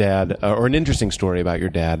about your dad, or an interesting story about your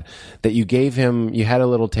dad, that you gave him. You had a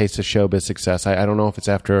little taste of showbiz success. I don't know if it's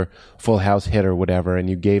after Full House hit or whatever, and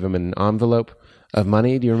you gave him an envelope of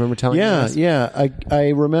money. Do you remember telling me this? Yeah. I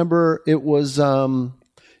remember it was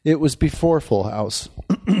before Full House,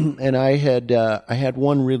 and I had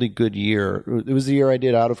one really good year. It was the year I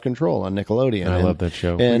did Out of Control on Nickelodeon. I love that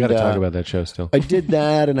show. And, we got to talk about that show still. I did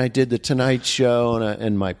that, and I did the Tonight Show,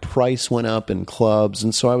 and my price went up in clubs,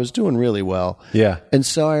 and so I was doing really well. Yeah. And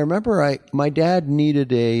so I remember my dad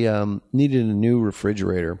needed a new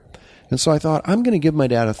refrigerator. And so I thought, I'm going to give my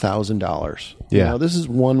dad $1,000. Yeah. This is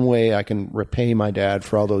one way I can repay my dad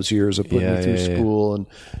for all those years of putting me through school and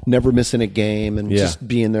never missing a game and just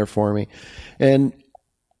being there for me. And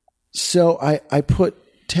so I put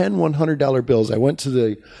 10 $100 bills. I went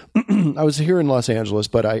to I was here in Los Angeles,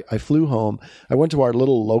 but I flew home. I went to our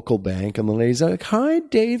little local bank, and the lady's like, "Hi,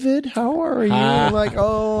 David. How are you?" I'm like,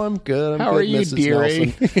 "Oh, I'm good. How are you, Mrs.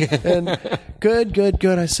 dearie?" And good.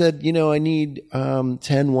 I said, I need 10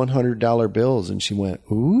 $100 bills. And she went,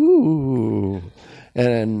 "Ooh."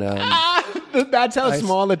 And that's how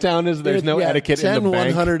small the town is. There's no etiquette in the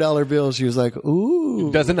bank. 10 $100 bills. She was like,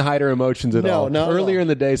 "Ooh." Doesn't hide her emotions at all. No. Earlier in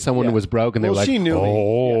the day, someone was broke, and they were like, she knew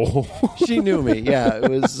me. Yeah. She knew me. Yeah, it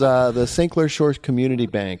was the St. Clair Shores Community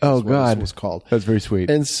Bank. Oh, God. It was called. That's very sweet.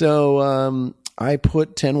 And so I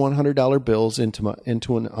put 10 $100 bills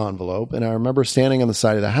into an envelope, and I remember standing on the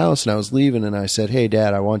side of the house, and I was leaving, and I said, "Hey,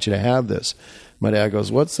 Dad, I want you to have this." My dad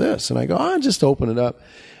goes, "What's this?" And I go, "Just open it up."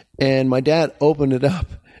 And my dad opened it up,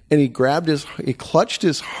 and he clutched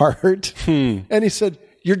his heart, and he said,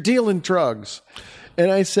 "You're dealing drugs." And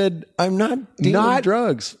I said, "I'm not dealing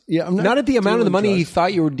drugs." Yeah, I'm not at the amount of the money drugs. he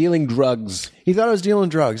thought you were dealing drugs. He thought I was dealing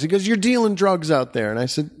drugs. He goes, "You're dealing drugs out there." And I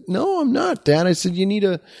said, "No, I'm not, Dad." I said, You need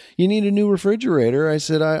a new refrigerator." I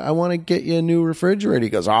said, I want to get you a new refrigerator. He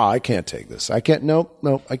goes, "I can't take this.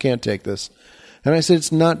 Nope, I can't take this." And I said,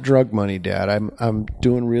 "It's not drug money, Dad. I'm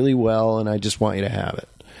doing really well, and I just want you to have it."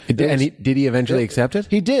 Did he eventually accept it?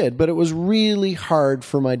 He did, but it was really hard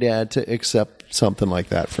for my dad to accept something like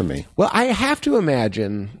that from me. Well, I have to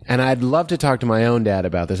imagine, and I'd love to talk to my own dad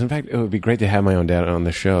about this. In fact, it would be great to have my own dad on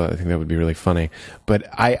the show. I think that would be really funny. But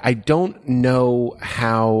I don't know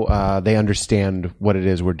how they understand what it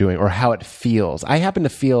is we're doing or how it feels. I happen to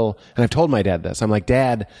feel, and I've told my dad this, I'm like,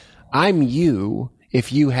 "Dad, I'm you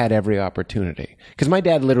if you had every opportunity? Because my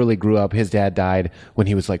dad literally grew up, his dad died when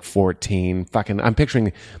he was like 14. Fucking, I'm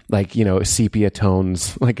picturing like, sepia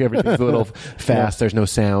tones, like everything's a little fast, there's no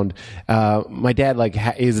sound. My dad like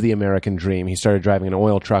is the American dream. He started driving an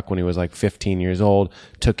oil truck when he was like 15 years old,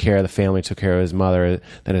 took care of the family, took care of his mother,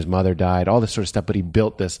 then his mother died, all this sort of stuff, but he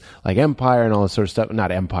built this like empire and all this sort of stuff.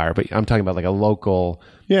 Not empire, but I'm talking about like a local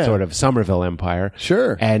sort of Somerville empire.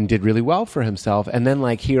 Sure. And did really well for himself. And then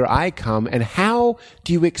like here I come, and how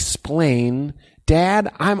do you explain,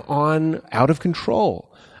 Dad, I'm out of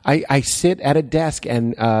control. I sit at a desk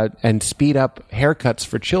and speed up haircuts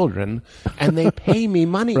for children, and they pay me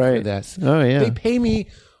money for this. Oh, yeah. They pay me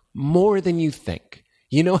more than you think.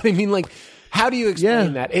 You know what I mean? Like, how do you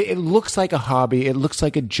explain that? It looks like a hobby. It looks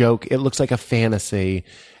like a joke. It looks like a fantasy.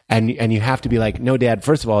 And you have to be like, no, Dad,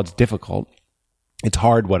 first of all, it's difficult. It's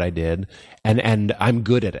hard what I did, and I'm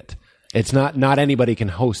good at it. It's not anybody can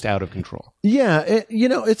host out of control. Yeah,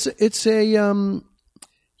 it's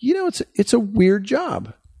a weird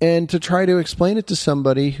job, and to try to explain it to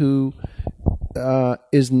somebody who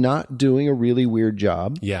is not doing a really weird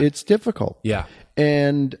job, it's difficult. Yeah,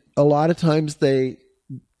 and a lot of times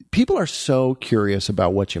people are so curious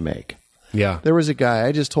about what you make. Yeah, there was a guy.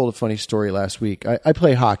 I just told a funny story last week. I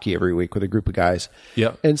play hockey every week with a group of guys.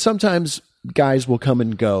 Yeah, and sometimes guys will come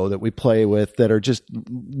and go that we play with that are just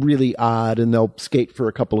really odd, and they'll skate for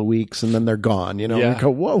a couple of weeks and then they're gone. You know, Yeah. we go,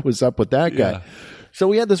 what was up with that guy? Yeah. So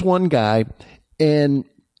we had this one guy, and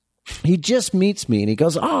he just meets me and he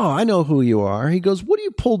goes, "Oh, I know who you are." He goes, "What do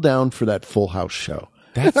you pull down for that Full House show?"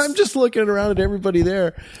 I'm just looking around at everybody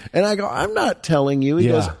there, and I go, "I'm not telling you." He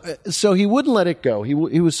goes, so he wouldn't let it go. He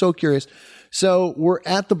was so curious. So we're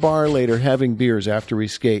at the bar later having beers after we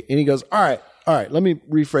skate, and he goes, all right, let me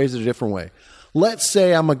rephrase it a different way. Let's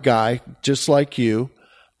say I'm a guy just like you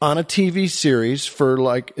on a TV series for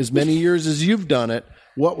like as many years as you've done it.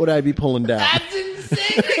 What would I be pulling down? That's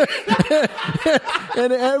insane.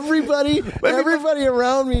 And everybody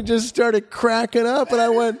around me just started cracking up, and I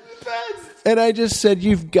went, and I just said,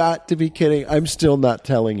 "You've got to be kidding. I'm still not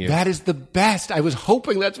telling you." That is the best. I was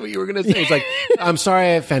hoping that's what you were going to say. It's like, I'm sorry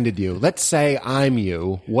I offended you. Let's say I'm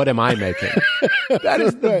you. What am I making? That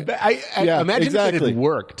is the best. I imagine if it had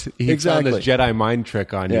worked. He found this Jedi mind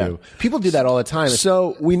trick on you. People do that all the time.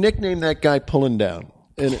 So we nicknamed that guy Pulling Down.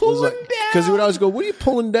 And it was like, because he would always go, "What are you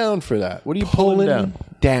pulling down for that? What are you pulling down?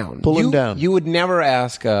 Pulling down. You would never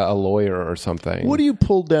ask a lawyer or something. What do you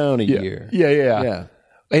pull down a year?" Yeah.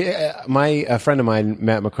 A friend of mine,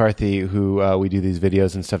 Matt McCarthy, who we do these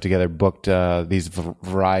videos and stuff together, booked these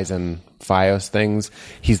Verizon Fios things.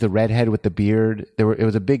 He's the redhead with the beard. It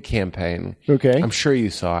was a big campaign. Okay. I'm sure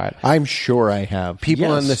you saw it. I'm sure I have. People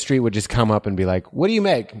on the street would just come up and be like, "What do you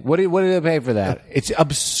make? What do they pay for that?" It's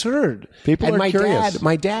absurd. People are curious.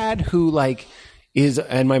 My dad, who like is,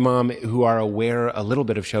 and my mom, who are aware a little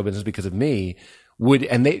bit of show business because of me, would,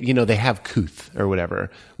 and they have couth or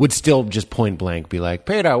whatever, would still just point blank be like,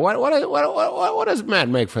 "Peter, what does Matt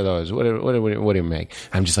make for those? What do you make?"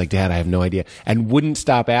 I'm just like, "Dad, I have no idea," and wouldn't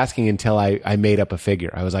stop asking until I made up a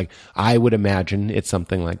figure. I was like, I would imagine it's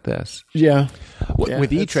something like this. Yeah.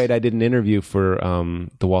 With E-Trade, I did an interview for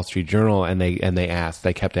the Wall Street Journal, and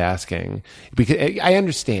they kept asking, because I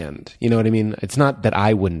understand, you know what I mean? It's not that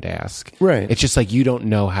I wouldn't ask. Right. It's just like you don't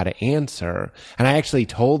know how to answer. And I actually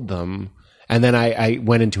told them, and then I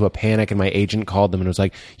went into a panic, and my agent called them and was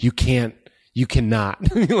like, you cannot.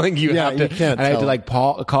 Like you have to. You can't. And I had to like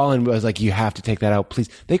call and was like, "You have to take that out, please."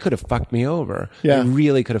 They could have fucked me over. Yeah. They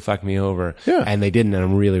really could have fucked me over. Yeah. And they didn't, and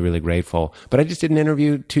I'm really, really grateful. But I just did an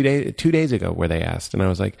interview 2 days ago where they asked, and I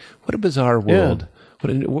was like, what a bizarre world.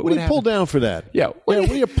 What do you pull down for that? Yeah. What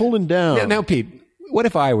are you pulling down? Yeah, now, Pete, what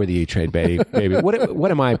if I were the E-Trade baby?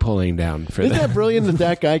 What am I pulling down for Isn't that? that brilliant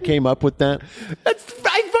that guy came up with that?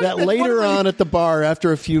 That later on at the bar,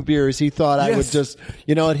 after a few beers, he thought I would just,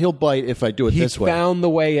 he'll bite if I do it this way. He found the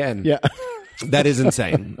way in. Yeah. That is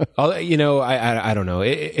insane. I don't know.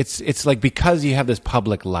 It's like, because you have this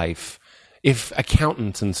public life, if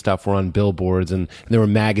accountants and stuff were on billboards and there were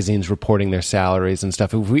magazines reporting their salaries and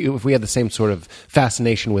stuff, if we had the same sort of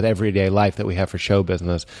fascination with everyday life that we have for show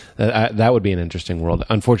business, that would be an interesting world.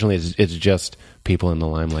 Unfortunately, it's just people in the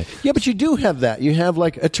limelight. Yeah, but you do have that. You have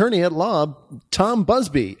like attorney at law, Tom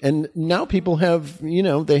Busby, and now people have,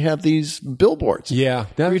 they have these billboards. Yeah.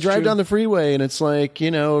 You drive down the freeway and it's like,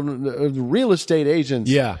 real estate agents.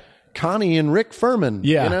 Yeah. Connie and Rick Furman.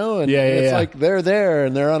 Yeah. You know, and Yeah, it's yeah. like they're there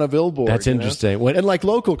and they're on a billboard. That's you know? interesting. And like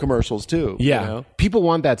local commercials too. Yeah. You know? People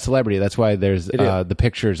want that celebrity. That's why there's the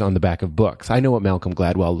pictures on the back of books. I know what Malcolm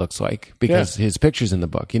Gladwell looks like because his picture's in the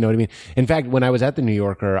book. You know what I mean? In fact, when I was at the New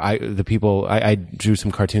Yorker, I drew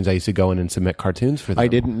some cartoons. I used to go in and submit cartoons for them. I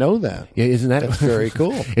didn't know that. Yeah, isn't that That's very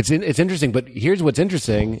cool. It's interesting, but here's what's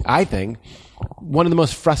interesting. I think one of the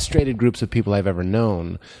most frustrated groups of people I've ever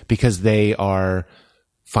known because they are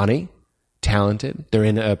funny, talented. They're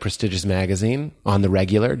in a prestigious magazine on the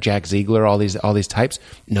regular. Jack Ziegler, all these types.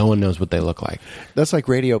 No one knows what they look like. That's like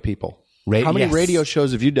radio people. How many yes. radio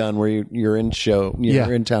shows have you done where you're in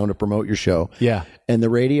you're in town to promote your show? Yeah. And the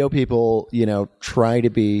radio people, try to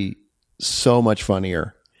be so much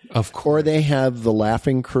funnier. Of course. Or they have the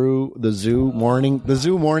laughing crew, the zoo morning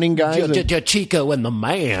guys. Chico and the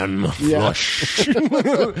man. Yeah. Flush.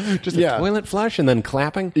 Just a toilet flush and then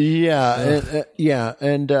clapping. Yeah,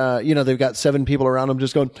 and they've got 7 people around them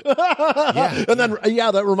just going, and then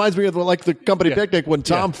that reminds me of the company picnic when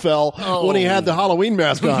Tom fell when he had the Halloween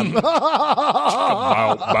mask on.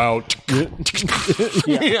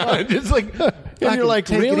 Just like, And you're like,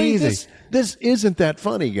 take it really? easy. This isn't that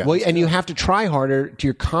funny, guys. Well, and you have to try harder.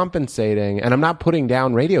 You're compensating, and I'm not putting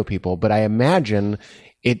down radio people, but I imagine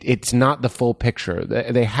it's not the full picture.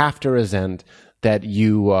 They have to resent that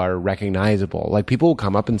you are recognizable. Like people will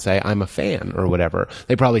come up and say, I'm a fan or whatever.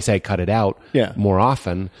 They probably say, cut it out more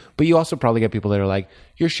often. But you also probably get people that are like,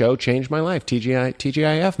 your show changed my life.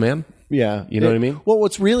 TGIF, man. Yeah. You know what I mean? Well,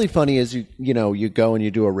 what's really funny is you go and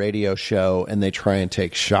you do a radio show and they try and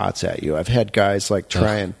take shots at you. I've had guys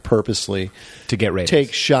try and purposely to get ratings.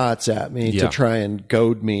 take shots at me to try and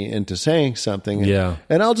goad me into saying something.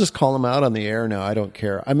 And I'll just call them out on the air now. I don't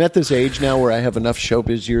care. I'm at this age now where I have enough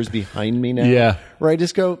showbiz years behind me now. Yeah. Where I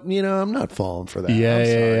just go, I'm not falling for that. Yeah, I'm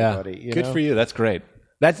sorry, yeah. buddy. Good for you. That's great.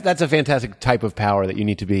 That's a fantastic type of power that you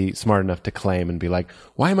need to be smart enough to claim and be like,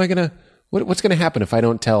 why am I going to... What's going to happen if I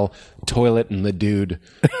don't tell Toilet and the Dude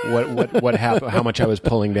what happened? How much I was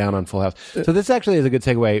pulling down on Full House? So this actually is a good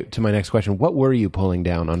segue to my next question. What were you pulling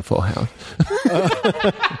down on Full House?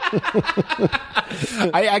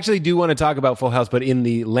 I actually do want to talk about Full House, but in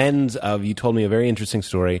the lens of you told me a very interesting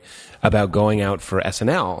story about going out for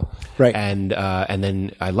SNL, right? And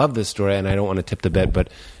then I love this story, and I don't want to tip the bit, but.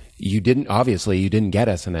 You didn't get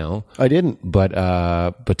SNL. I didn't. But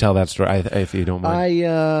tell that story if you don't mind.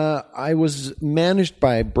 I was managed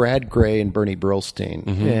by Brad Gray and Bernie Brillstein,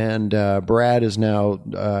 and Brad is now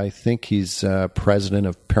I think he's president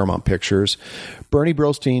of Paramount Pictures. Bernie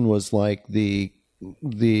Brillstein was like the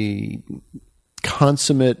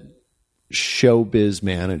consummate showbiz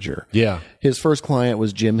manager. Yeah. His first client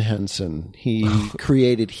was Jim Henson. He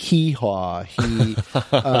created Hee Haw. He,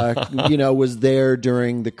 was there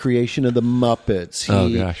during the creation of the Muppets.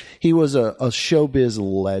 He was a showbiz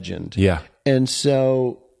legend. Yeah. And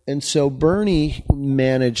so Bernie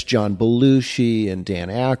managed John Belushi and Dan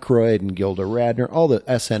Aykroyd and Gilda Radner, all the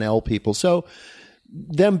SNL people. So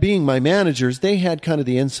them being my managers, they had kind of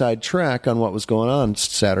the inside track on what was going on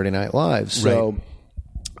Saturday Night Live. So. Right.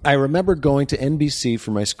 I remember going to NBC for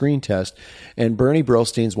my screen test, and Bernie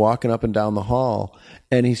Brillstein's walking up and down the hall,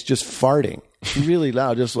 and he's just farting really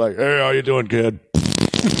loud, just like, "Hey, how you doing, kid?"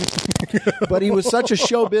 But he was such a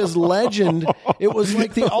showbiz legend. It was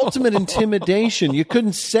like the ultimate intimidation. You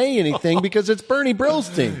couldn't say anything because it's Bernie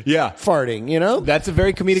Brillstein. Yeah. Farting, That's a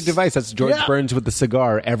very comedic device. That's George Burns with the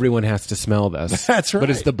cigar. Everyone has to smell this. That's right. But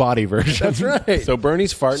it's the body version. That's right. So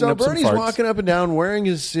Bernie's farting So up Bernie's some farts. walking up and down wearing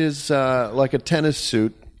his like a tennis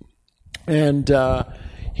suit. And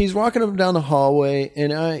he's walking up and down the hallway,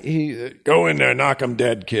 and he go in there, knock him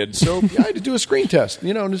dead, kid. So I had to do a screen test,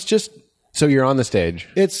 and it's just So you're on the stage.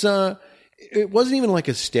 It wasn't even like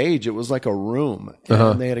a stage; it was like a room,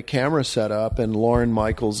 and they had a camera set up, and Lorne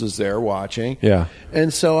Michaels is there watching. Yeah,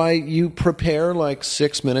 and so you prepare like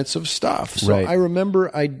 6 minutes of stuff. So right. I remember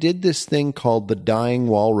I did this thing called the Dying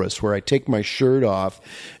Walrus, where I take my shirt off,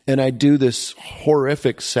 and I do this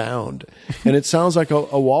horrific sound, and it sounds like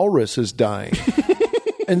a walrus is dying.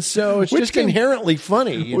 And so it's just inherently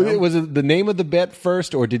funny. Was it the name of the bit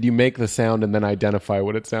first, or did you make the sound and then identify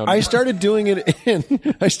what it sounded? I started doing it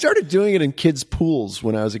in kids' pools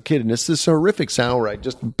when I was a kid, and it's this horrific sound where I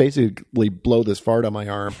just basically blow this fart on my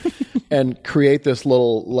arm and create this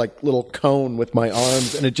little cone with my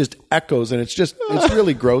arms, and it just echoes, and it's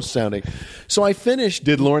really gross sounding. So I finished.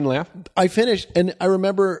 Did Lorne laugh? I finished, and I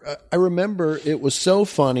remember it was so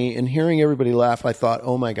funny, and hearing everybody laugh, I thought,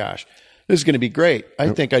 oh my gosh. This is going to be great.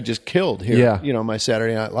 I think I just killed here, my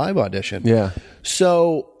Saturday Night Live audition. Yeah.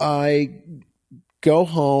 So I go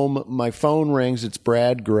home. My phone rings. It's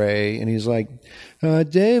Brad Gray. And he's like,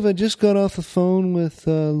 Dave, I just got off the phone with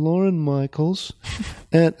Lauren Michaels.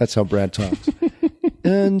 And that's how Brad talks.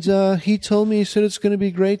 And he told me, he said, it's going to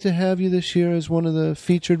be great to have you this year as one of the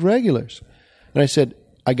featured regulars. And I said,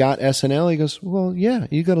 I got SNL. He goes, well, yeah,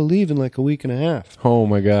 you got to leave in like a week and a half. Oh,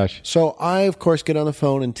 my gosh. So I, of course, get on the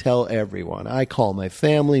phone and tell everyone. I call my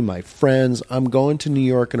family, my friends. I'm going to New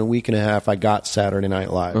York in a week and a half. I got Saturday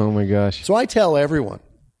Night Live. Oh, my gosh. So I tell everyone.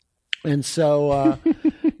 And so,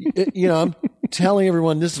 I'm telling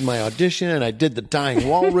everyone this is my audition, and I did the Dying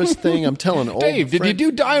Walrus thing. I'm telling old Dave, did you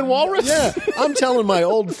do Dying Walrus? Yeah. I'm telling my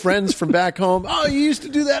old friends from back home, oh, you used to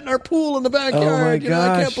do that in our pool in the backyard. Oh, my I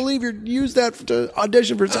gosh. can't believe you used that to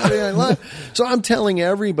audition for Saturday Night Live. So I'm telling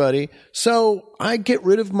everybody. So I get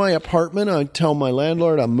rid of my apartment. I tell my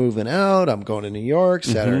landlord I'm moving out. I'm going to New York,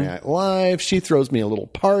 Saturday Night Live. She throws me a little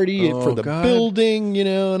party for the building,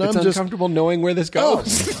 and It's I'm just uncomfortable knowing where this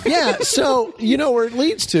goes. yeah. So you know where it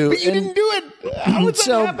leads to. But you didn't do it. How is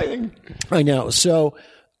that happening? I know. So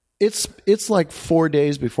it's like 4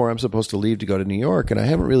 days before I'm supposed to leave to go to New York, and I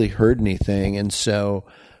haven't really heard anything. And so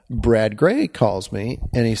Brad Gray calls me,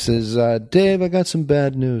 and he says, Dave, I got some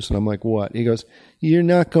bad news. And I'm like, what? He goes, you're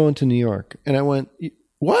not going to New York. And I went,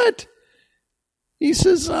 what? He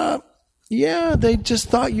says, yeah, they just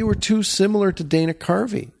thought you were too similar to Dana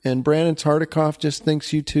Carvey. And Brandon Tartikoff just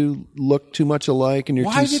thinks you two look too much alike and you're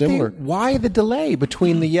too similar. Why the delay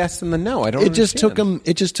between the yes and the no? I don't It just understand.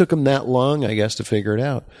 took them that long, I guess, to figure it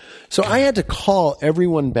out. So I had to call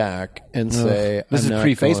everyone back and say, This I'm is not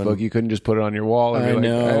pre-Facebook. going. You couldn't just put it on your wall and I be like,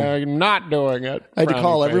 know. I'm not doing it. I had to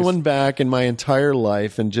call Frowny face. everyone back in my entire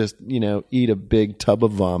life and just, eat a big tub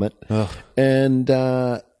of vomit. And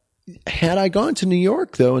had I gone to New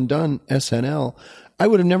York, though, and done SNL, I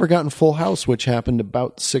would have never gotten Full House, which happened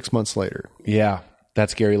about 6 months later. Yeah,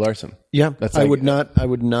 that's Gary Larson. Yeah, That's I like-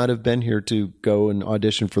 would not have been here to go and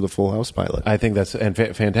audition for the Full House pilot. I think that's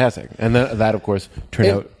fantastic. And that, of course, turned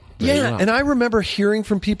out very well. And I remember hearing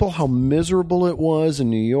from people how miserable it was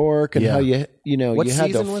in New York and Yeah. how you What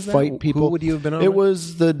had to season was that? fight people. Who would you have been on It with?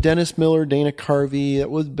 was the Dennis Miller, Dana Carvey.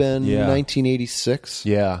 It was been Yeah. 1986.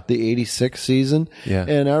 Yeah. The 86 season. Yeah.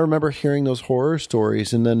 And I remember hearing those horror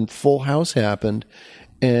stories, and then Full House happened.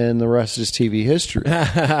 And the rest is TV history.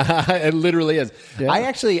 It literally is. Yeah.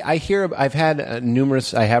 I've had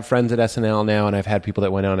numerous, I have friends at SNL now, and I've had people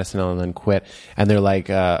that went on SNL and then quit. And they're like,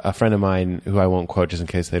 a friend of mine, who I won't quote just in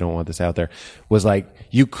case they don't want this out there, was like,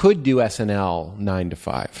 you could do SNL 9 to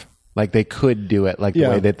 5. Like they could do it like the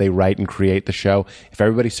way that they write and create the show. If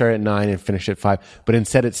everybody started at 9 and finished at 5, but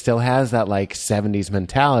instead it still has that like 70s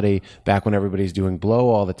mentality back when everybody's doing blow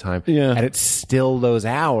all the time. Yeah. And it's still those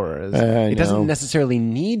hours. I It doesn't know. necessarily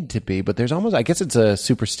need to be, but there's almost, I guess it's a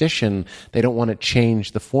superstition. They don't want to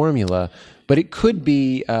change the formula, but it could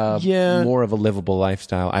be more of a livable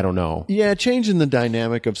lifestyle. I don't know. Yeah, changing the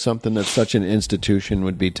dynamic of something that's such an institution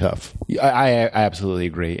would be tough. I absolutely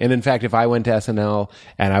agree. And in fact, if I went to SNL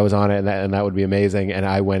and I was on it and that would be amazing, and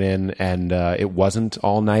I went in and it wasn't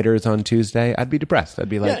all-nighters on Tuesday, I'd be depressed. I'd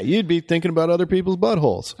be like, Yeah, you'd be thinking about other people's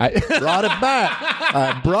buttholes. Brought it back.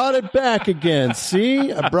 I brought it back again.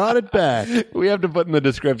 See? I brought it back. we have to put in the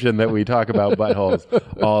description that we talk about buttholes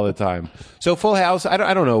all the time. So Full House, I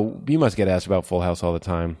don't know. You must get asked about Full House all the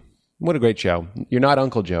time. What a great show. You're not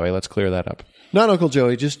Uncle Joey. Let's clear that up. Not Uncle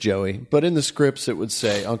Joey, just Joey. But in the scripts, it would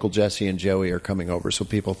say Uncle Jesse and Joey are coming over, so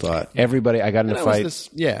people thought. Everybody, I got in a That was fight.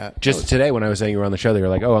 this- Just today when I was saying you were on the show, they were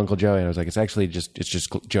like, "Oh, Uncle Joey," and I was like, "It's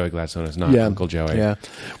just Joey Gladstone. It's not Uncle Joey." Yeah.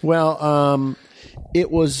 Well, it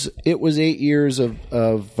was 8 years of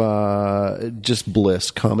just bliss,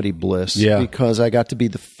 comedy bliss. Yeah. Because I got to be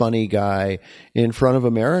the funny guy in front of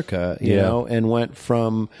America, you Yeah. know, and went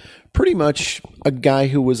from pretty much a guy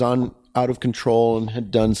who was out of control and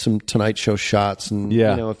had done some Tonight Show shots and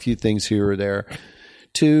a few things here or there,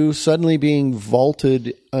 to suddenly being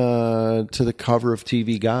vaulted to the cover of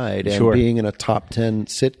TV Guide and being in a top 10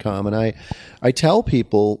 sitcom. And I tell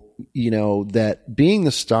people, that being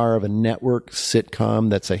the star of a network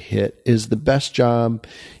sitcom that's a hit is the best job.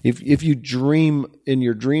 If you dream in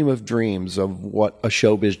your dream of dreams of what a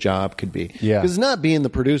showbiz job could be. Yeah. Because it's not being the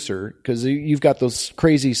producer, because you've got those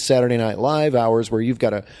crazy Saturday Night Live hours where you've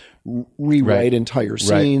got to rewrite entire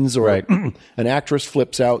scenes or an actress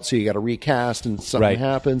flips out, so you got to recast and something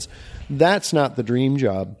happens. That's not the dream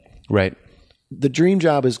job. Right. The dream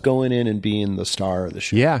job is going in and being the star of the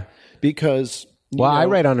show. Yeah. Because I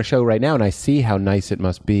write on a show right now, and I see how nice it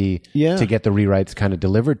must be to get the rewrites kind of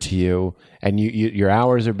delivered to you, and your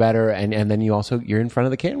hours are better, and then you're in front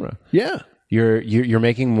of the camera. Yeah. You're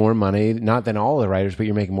making more money, not than all the writers, but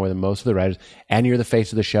you're making more than most of the writers, and you're the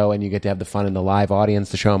face of the show, and you get to have the fun in the live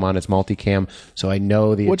audience. The show I'm on, it's multicam, so I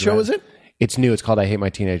know the. What show is it? It's new. It's called I Hate My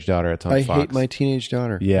Teenage Daughter. It's on I Fox. Hate My Teenage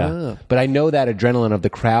Daughter. Yeah. Ah. But I know that adrenaline of the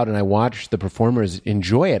crowd, and I watch the performers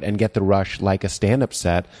enjoy it and get the rush like a stand-up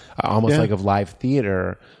set, almost Yeah. like of live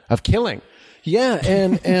theater, of killing. Yeah,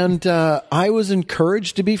 and I was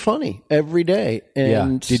encouraged to be funny every day.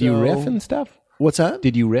 And Did you so- riff and stuff? What's that?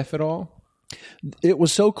 Did you riff at all? It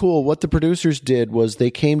was so cool. What the producers did was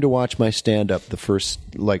they came to watch my stand-up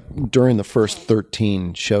during the first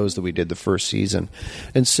 13 shows that we did the first season.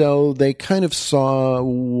 And so they kind of saw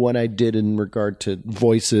what I did in regard to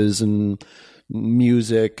voices and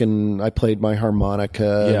music, and I played my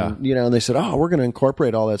harmonica. Yeah. And, and they said, oh, we're going to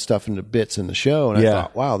incorporate all that stuff into bits in the show. And I Yeah.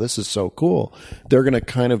 thought, wow, this is so cool. They're going to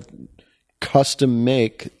kind of custom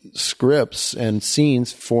make scripts and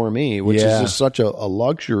scenes for me, which Yeah. is just such a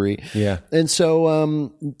luxury. Yeah. And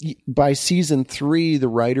so by season 3, the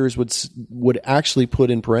writers would actually put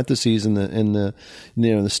in parentheses in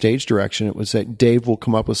the stage direction. It would say, Dave will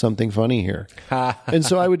come up with something funny here. And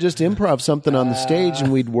so I would just improv something on the stage,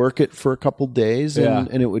 and we'd work it for a couple days,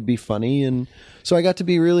 and it would be funny. And so I got to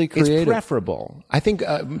be really creative. It's preferable. I think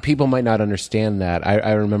people might not understand that.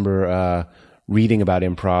 I remember reading about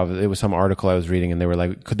improv. It was some article I was reading, and they were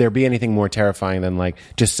like, could there be anything more terrifying than like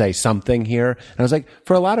just say something here? And I was like,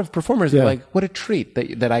 for a lot of performers, they're like, what a treat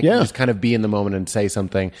that I can just kind of be in the moment and say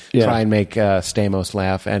something, try and make Stamos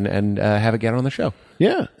laugh and have it get on the show.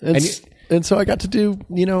 Yeah. And so I got to do,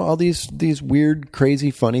 all these weird, crazy,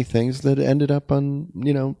 funny things that ended up on,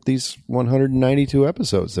 these 192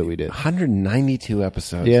 episodes that we did. 192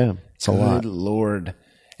 episodes. Yeah, it's a lot. Good Lord.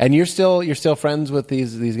 And you're still friends with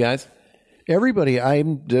these guys? Everybody,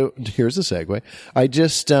 here's a segue. I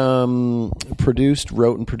just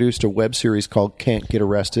wrote and produced a web series called Can't Get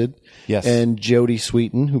Arrested. Yes. And Jodie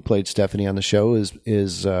Sweetin, who played Stephanie on the show,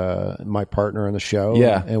 is my partner on the show.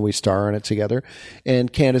 Yeah. And we star in it together.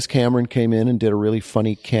 And Candace Cameron came in and did a really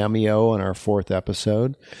funny cameo on our 4th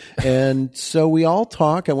episode. And so we all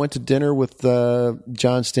talk. I went to dinner with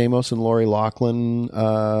John Stamos and Lori Loughlin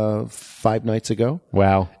 5 nights ago.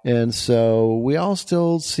 Wow. And so we all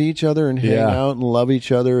still see each other and hang out and love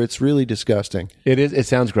each other. It's really disgusting. It is. It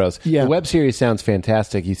sounds gross. Yeah. The web series sounds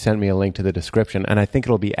fantastic. You sent me a link to the description, and I think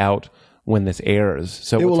it'll be out when this airs.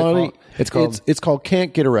 So It's called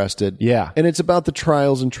Can't Get Arrested. Yeah. And it's about the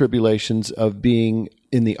trials and tribulations of being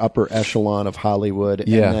in the upper echelon of Hollywood.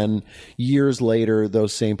 Yeah. And then years later,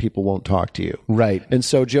 those same people won't talk to you. Right. And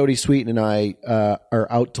so Jodie Sweetin and I are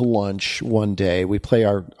out to lunch one day. We play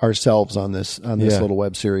ourselves on this little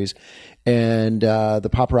web series. And the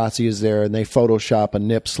paparazzi is there, and they Photoshop a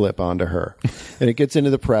nip slip onto her, and it gets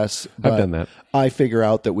into the press. But I've done that. I figure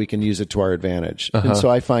out that we can use it to our advantage, and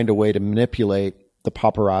so I find a way to manipulate the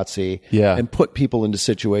paparazzi and put people into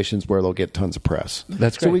situations where they'll get tons of press.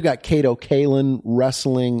 That's So great. we've got Kato Kalin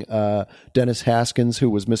wrestling Dennis Haskins,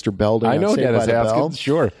 who was Mr. Belding. I on know Saved Dennis by the Bell. Haskins,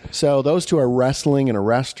 sure. So those two are wrestling in a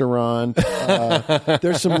restaurant.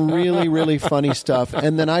 There's some really, really funny stuff.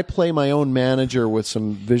 And then I play my own manager with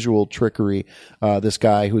some visual trickery. This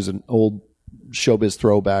guy who's an old showbiz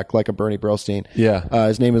throwback, like a Bernie Brillstein. Yeah.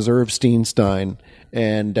 His name is Irv Steenstein.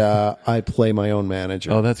 And I play my own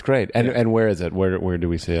manager. Oh, that's great. And where is it? Where do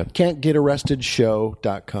we see it?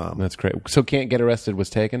 Can'tGetArrestedShow.com. That's great. So Can't Get Arrested was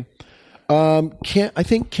taken? I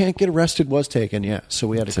think Can't Get Arrested was taken, yeah. So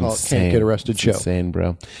we had to call it Can't Get Arrested It's Show. insane,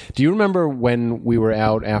 bro. Do you remember when we were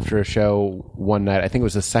out after a show one night? I think it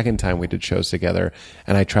was the second time we did shows together,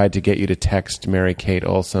 and I tried to get you to text Mary Kate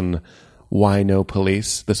Olsen, "Why no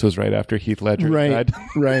police?" This was right after Heath Ledger died.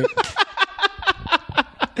 Right.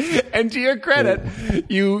 And to your credit,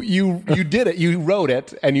 you did it. You wrote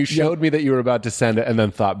it, and you showed me that you were about to send it, and then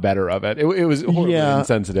thought better of it. It was horribly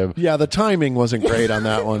insensitive. Yeah, the timing wasn't great on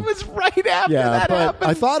that one. It was right after that but happened.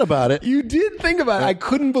 I thought about it. You did think about it. I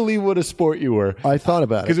couldn't believe what a sport you were. I thought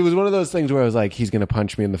about Because it. it was one of those things where I was like, he's going to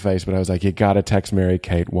punch me in the face, but I was like, you got to text Mary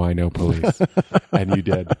Kate, "Why no police?" And you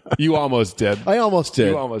did. You almost did. I almost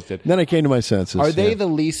did. You almost did. Then I came to my senses. Are they yeah. the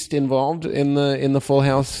least involved in the Full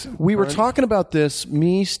House? We were talking about this,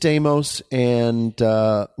 me, Stamos, and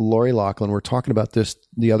Lori Loughlin were talking about this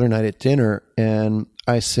the other night at dinner, and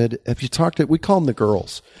I said, have you talked to, we call them the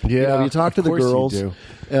girls. Yeah, have you talked to of the course you girls? do.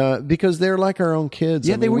 Because they're like our own kids.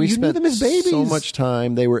 Yeah, they were- we you knew spent them as babies. so much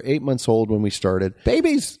time. They were 8 months old when we started.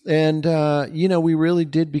 Babies. And, we really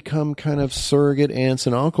did become kind of surrogate aunts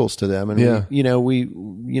and uncles to them. And, Yeah. we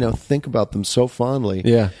think about them so fondly.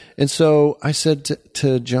 Yeah. And so I said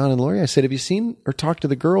to John and Lori, I said, have you seen or talked to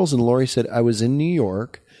the girls? And Lori said, I was in New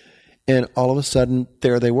York And all of a sudden,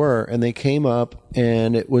 there they were, and they came up,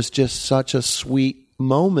 and it was just such a sweet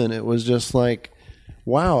moment. It was just like,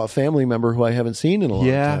 wow, a family member who I haven't seen in a long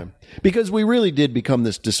time. Because we really did become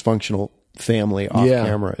this dysfunctional family off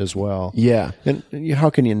camera as well. Yeah. And how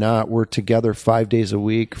can you not? We're together 5 days a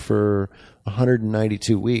week for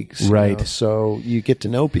 192 weeks. Right. So you get to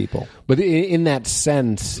know people. But in that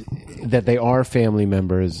sense that they are family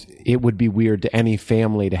members, it would be weird to any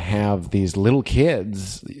family to have these little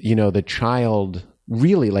kids, the child,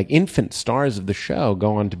 really like infant stars of the show,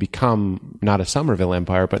 go on to become not a Somerville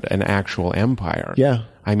empire, but an actual empire. Yeah.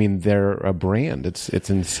 I mean, they're a brand. It's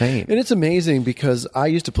insane. And it's amazing because I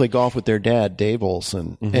used to play golf with their dad, Dave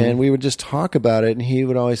Olson, and we would just talk about it, and he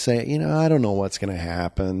would always say, I don't know what's going to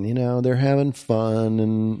happen. They're having fun,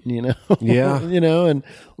 and, Yeah. and,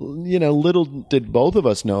 little did both of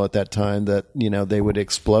us know at that time that, they would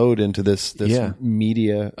explode into this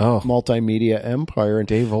media, multimedia empire. And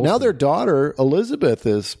Dave Olson. Now their daughter, Elizabeth,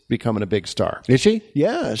 is becoming a big star. Is she?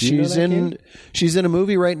 Yeah, she's in a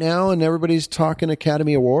movie right now, and everybody's talking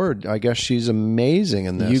Academy Award. I guess she's amazing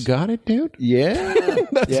in this. You got it, dude? Yeah.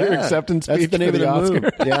 That's her acceptance That's speech the name for of the Oscar.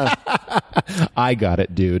 movie. Yeah. I got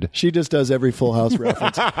it, dude. She just does every Full House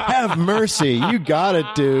reference. Have mercy. You got it,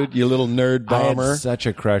 dude, you little nerd I bomber. had such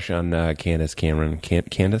a crush on Candace Cameron.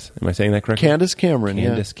 Candace? Am I saying that correctly? Candace Cameron,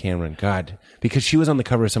 Candace Cameron. God. Because she was on the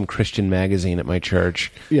cover of some Christian magazine at my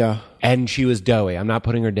church. Yeah. And she was doughy. I'm not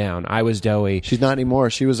putting her down. I was doughy. She's not anymore.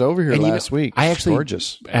 She was over here And last week. I She's actually,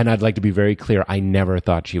 gorgeous. And I'd like to be very clear. I never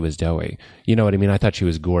thought she was doughy. You know what I mean? I thought she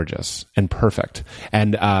was gorgeous and perfect.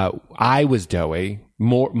 And I was doughy,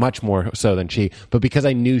 much more so than she. But because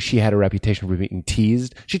I knew she had a reputation for being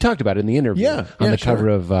teased, she talked about it in the interview on the cover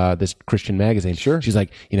of this Christian magazine. Sure. She's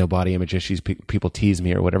like, body image issues, people tease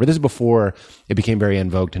me or whatever. This is before it became very in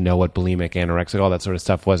vogue to know what bulimic, anorexic, all that sort of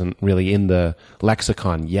stuff wasn't really in the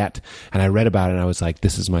lexicon yet. And I read about it and I was like,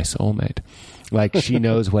 this is my soulmate. Like, she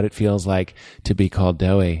knows what it feels like to be called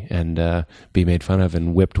doughy and be made fun of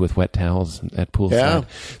and whipped with wet towels at poolside. Yeah.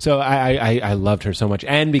 So I loved her so much.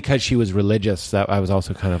 And because she was religious, that I was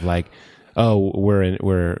also kind of like, oh,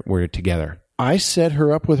 we're together. I set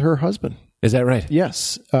her up with her husband. Is that right?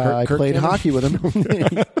 Yes. I played hockey with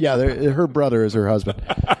him. Yeah, her brother is her husband.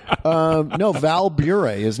 No, Val Bure.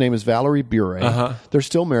 His name is Valerie Bure. Uh-huh. They're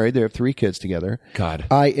still married. They have 3 kids together. God.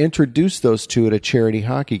 I introduced those two at a charity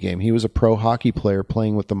hockey game. He was a pro hockey player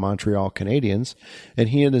playing with the Montreal Canadiens, and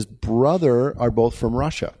he and his brother are both from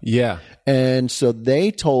Russia. Yeah. And so they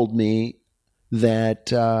told me that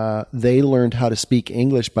they learned how to speak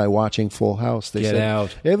English by watching Full House. They Get said,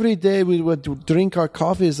 out. every day we would drink our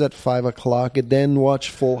coffees at 5 o'clock and then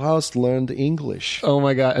watch Full House, learned English. Oh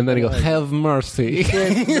my God. And then he goes, have mercy.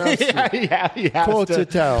 Yeah. Quote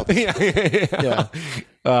it out. Yeah.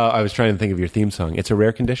 I was trying to think of your theme song. It's a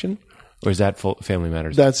rare condition? Or is that Family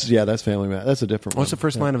Matters? That's Family Man. That's a different one. What's the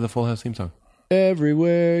first line of the Full House theme song?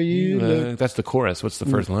 Everywhere you look. That's the chorus. What's the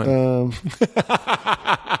first line?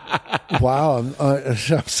 Wow. I'm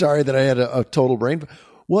sorry that I had a total brain.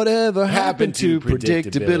 Whatever happened to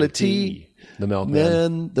predictability? The Milkman.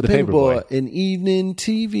 Then the Paperboy in evening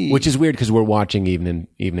TV. Which is weird because we're watching evening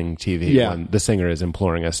TV when the singer is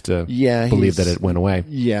imploring us to believe that it went away.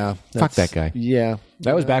 Yeah. Fuck that guy. Yeah.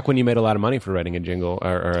 That was back when you made a lot of money for writing a jingle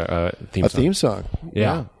or a theme song. A theme song.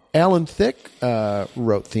 Yeah. Alan Thicke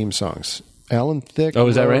wrote theme songs. Alan Thicke. Oh,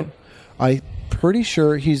 is that right? I'm pretty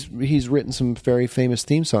sure he's written some very famous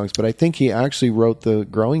theme songs, but I think he actually wrote the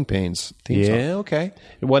Growing Pains theme song. Yeah, okay.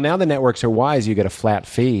 Well, now the networks are wise. You get a flat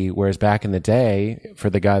fee, whereas back in the day, for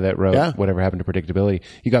the guy that wrote Whatever Happened to Predictability,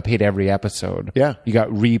 you got paid every episode. Yeah. You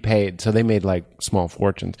got repaid, so they made like small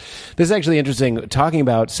fortunes. This is actually interesting, talking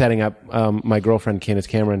about setting up my girlfriend, Candace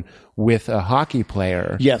Cameron, with a hockey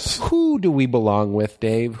player. Yes. Who do we belong with,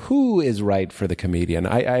 Dave? Who is right for the comedian?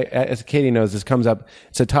 I as Katie knows, this comes up.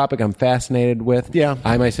 It's a topic I'm fascinated with. Yeah.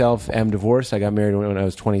 I myself am divorced. I got married when I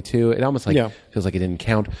was 22. It almost feels like it didn't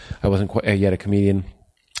count. I wasn't quite yet a comedian.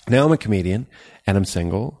 Now I'm a comedian and I'm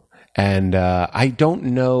single. And I don't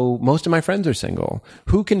know. Most of my friends are single.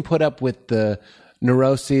 Who can put up with the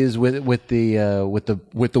neuroses, with the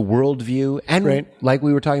worldview, and like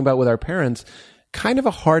we were talking about with our parents, kind of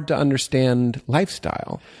a hard to understand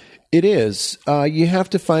lifestyle. It is. You have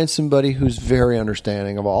to find somebody who's very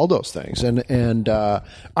understanding of all those things, and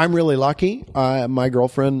I'm really lucky. My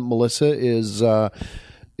girlfriend Melissa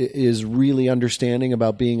is really understanding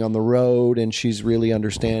about being on the road, and she's really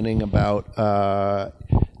understanding about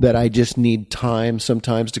that I just need time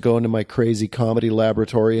sometimes to go into my crazy comedy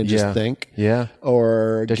laboratory and just think. Yeah.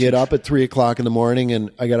 Or get up at 3:00 in the morning and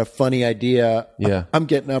I got a funny idea. Yeah. I'm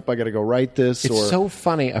getting up. I got to go write this. It's so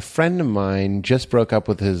funny. A friend of mine just broke up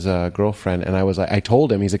with his girlfriend, and I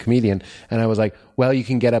told him, he's a comedian, and I was like, well, you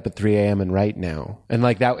can get up at 3 a.m. and write now. And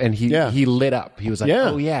like that, and he lit up. He was like,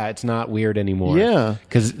 oh yeah, it's not weird anymore. Yeah.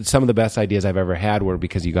 Because some of the best ideas I've ever had were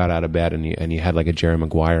because you got out of bed and you had like a Jerry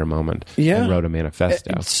Maguire moment and wrote a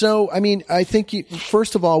manifesto. So, I mean, I think,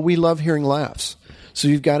 first of all, we love hearing laughs. So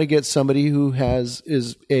you've got to get somebody who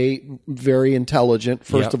is very intelligent,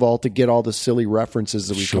 first of all, to get all the silly references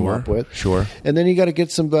that we come up with. Sure. And then you got to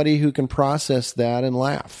get somebody who can process that and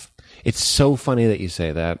laugh. It's so funny that you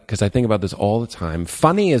say that, because I think about this all the time.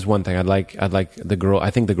 Funny is one thing. I'd like the girl. I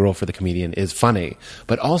think the girl for the comedian is funny,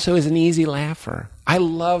 but also is an easy laugher. I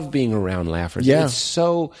love being around laughers. Yeah. It's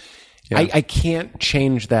so. Yeah. I can't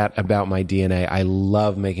change that about my DNA. I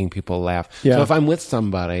love making people laugh. Yeah. So if I'm with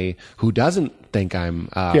somebody who doesn't think I'm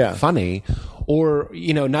funny, or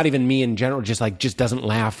not even me in general, just doesn't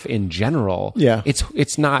laugh in general,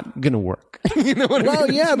 it's not gonna work. You know what I mean?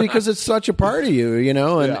 Well, yeah, because it's such a part of you,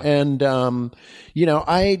 and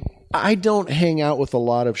I don't hang out with a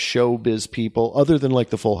lot of showbiz people other than like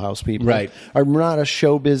the Full House people. Right. I'm not a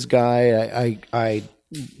showbiz guy.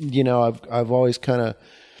 I've always kind of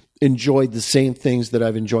enjoyed the same things that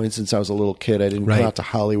I've enjoyed since I was a little kid. I didn't come out to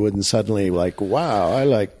Hollywood and suddenly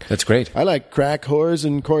wow, that's great. I like crack whores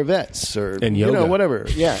and Corvettes and yoga. Whatever.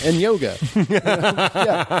 Yeah, and yoga.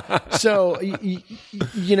 Yeah. So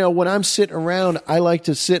when I'm sitting around, I like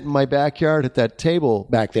to sit in my backyard at that table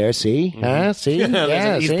back there. See, see,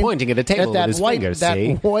 he's see? pointing at a table at with his fingers.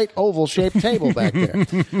 That white oval shaped table back there.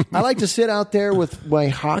 I like to sit out there with my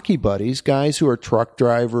hockey buddies, guys who are truck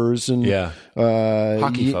drivers and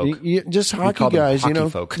hockey folk. Just hockey guys, hockey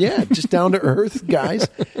folk. Yeah, just down to earth guys,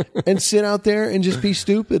 and sit out there and just be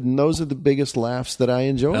stupid. And those are the biggest laughs that I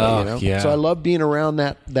enjoy. Yeah. So I love being around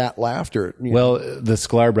that laughter. Well, the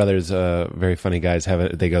Sklar brothers, very funny guys,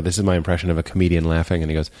 they go, "This is my impression of a comedian laughing,"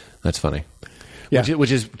 and he goes, "That's funny." Yeah.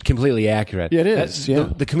 Which is completely accurate. Yeah, it is.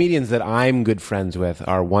 The comedians that I'm good friends with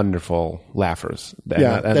are wonderful laughers.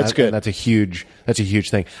 That's good. And that's a huge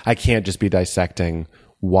thing. I can't just be dissecting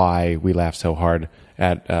why we laugh so hard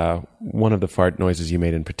at one of the fart noises you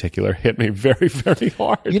made in particular hit me very, very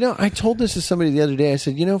hard. I told this to somebody the other day. I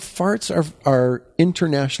said, farts are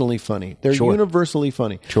internationally funny. They're universally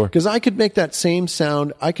funny. Sure. Because I could make that same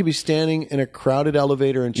sound. I could be standing in a crowded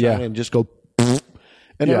elevator in China and just go, and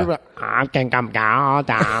everybody, oh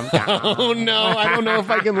no, I don't know if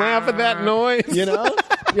I can laugh at that noise.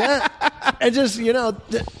 Yeah. And just,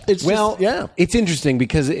 it's it's interesting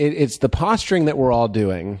because it's the posturing that we're all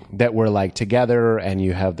doing, that we're like together, and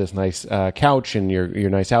you have this nice couch and your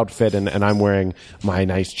nice outfit, and I'm wearing my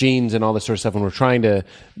nice jeans and all this sort of stuff, and we're trying to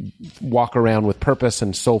walk around with purpose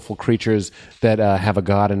and soulful creatures that have a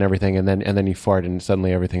God and everything, and then you fart and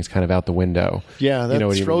suddenly everything's kind of out the window. Yeah, that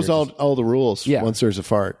throws all the rules once there's a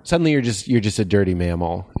fart. Suddenly you're just a dirty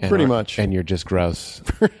mammal. Pretty much. And you're just gross.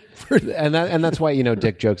 And that's why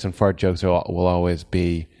dick jokes and fart jokes will always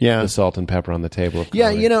be the salt and pepper on the table.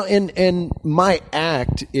 And my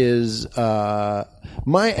act is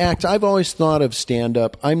I've always thought of stand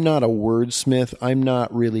up. I'm not a wordsmith. I'm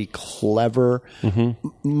not really clever. Mm-hmm.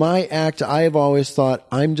 My act, I have always thought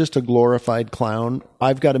I'm just a glorified clown.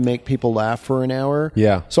 I've got to make people laugh for an hour.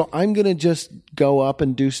 Yeah. So I'm going to just go up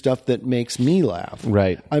and do stuff that makes me laugh.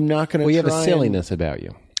 Right. I'm not going to. Well, you have a silliness about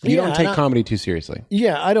you. You don't take comedy too seriously.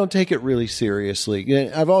 Yeah, I don't take it really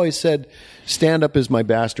seriously. I've always said stand-up is my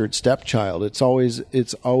bastard stepchild. It's always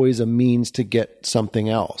a means to get something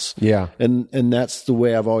else. Yeah. And that's the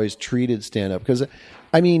way I've always treated stand-up. Because,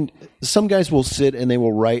 some guys will sit and they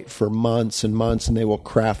will write for months and months and they will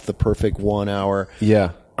craft the perfect 1 hour.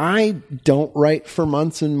 Yeah. I don't write for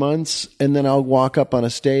months and months, and then I'll walk up on a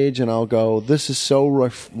stage and I'll go, this is so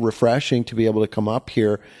refreshing to be able to come up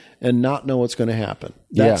here and not know what's going to happen.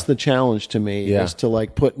 That's the challenge to me, is to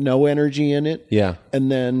put no energy in it. Yeah.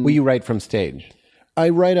 And then... Well, you write from stage. I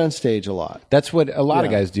write on stage a lot. That's what a lot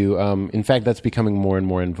of guys do. In fact, that's becoming more and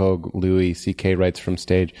more in vogue. Louis C.K. writes from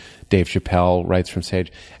stage. Dave Chappelle writes from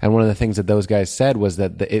stage. And one of the things that those guys said was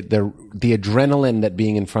that the adrenaline that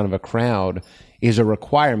being in front of a crowd is a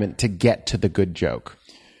requirement to get to the good joke.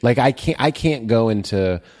 Like I can't go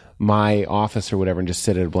into my office or whatever and just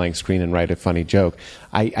sit at a blank screen and write a funny joke.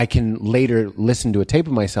 I can later listen to a tape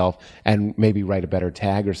of myself and maybe write a better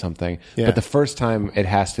tag or something. Yeah. But the first time it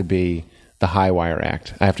has to be the high wire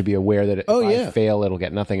act. I have to be aware that if I fail, it'll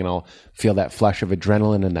get nothing, and I'll feel that flush of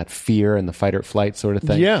adrenaline and that fear and the fight or flight sort of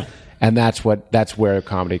thing. Yeah. And that's where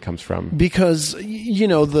comedy comes from. Because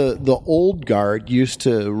the old guard used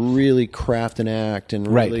to really craft an act and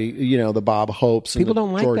Right. really the Bob Hopes and People the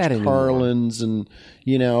don't like George that anymore. Carlins and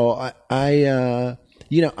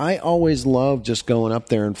I always loved just going up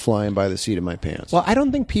there and flying by the seat of my pants. Well, I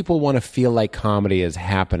don't think people want to feel like comedy is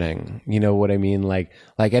happening. You know what I mean? Like,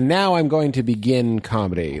 and now I'm going to begin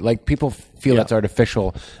comedy. Like, people feel it's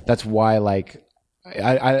artificial. That's why, like,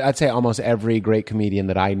 I'd say almost every great comedian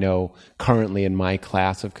that I know currently in my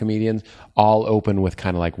class of comedians all open with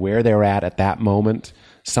kind of like where they're at that moment,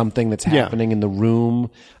 something that's happening in the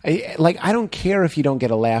room. I don't care if you don't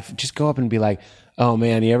get a laugh. Just go up and be like, oh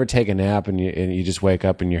man, you ever take a nap and you just wake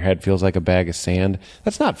up and your head feels like a bag of sand?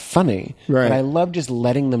 That's not funny. Right. But I love just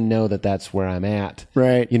letting them know that that's where I'm at.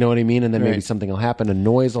 Right. You know what I mean? And then maybe Right. something will happen, a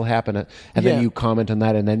noise will happen, and then you comment on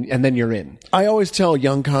that, and then you're in. I always tell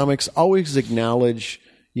young comics, always acknowledge,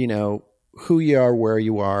 who you are, where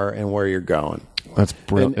you are, and where you're going. That's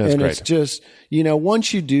brilliant. And That's great. it's just,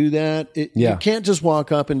 once you do that, you can't just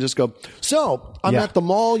walk up and just go, so I'm at the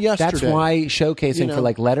mall yesterday. That's why showcasing for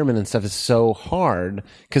like Letterman and stuff is so hard,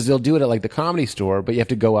 because they'll do it at like the Comedy Store, but you have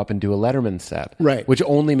to go up and do a Letterman set. Right. Which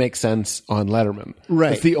only makes sense on Letterman.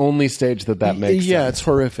 Right. It's the only stage that makes Yeah, sense. it's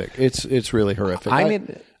horrific. It's really horrific.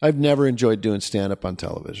 I've never enjoyed doing stand-up on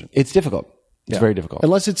television. It's difficult. It's very difficult.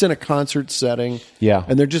 Unless it's in a concert setting. Yeah.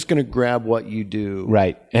 And they're just going to grab what you do.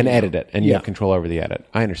 Right. And edit it. And you Yeah. have control over the edit.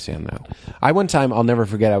 I understand that. One time, I'll never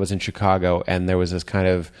forget, I was in Chicago, and there was this kind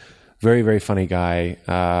of very, very funny guy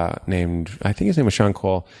named, I think his name was Sean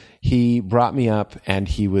Cole. He brought me up, and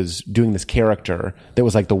he was doing this character that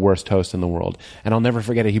was like the worst host in the world. And I'll never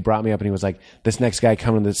forget it. He brought me up, and he was like, this next guy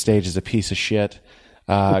coming to the stage is a piece of shit.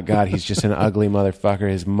 God, he's just an ugly motherfucker.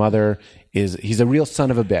 His mother he's a real son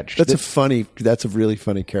of a bitch. That's a really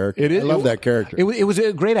funny character. I love that character. It was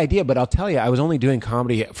a great idea, but I'll tell you, I was only doing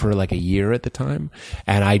comedy for like a year at the time,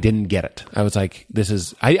 and I didn't get it. I was like,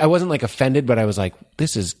 I wasn't like offended, but I was like,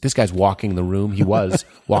 this guy's walking the room. He was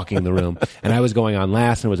walking the room, and I was going on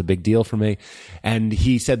last, and it was a big deal for me. And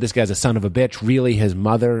he said, this guy's a son of a bitch. Really, his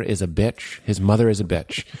mother is a bitch. His mother is a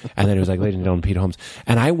bitch. And then he was like, ladies and gentlemen, Pete Holmes.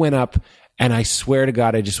 And I went up, and I swear to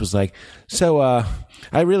God, I just was like,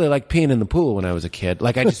 I really liked peeing in the pool when I was a kid.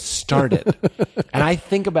 Like, I just started. And I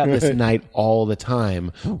think about this night all the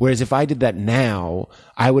time. Whereas if I did that now,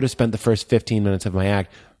 I would have spent the first 15 minutes of my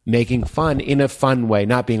act making fun in a fun way,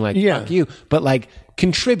 not being like, fuck you, but like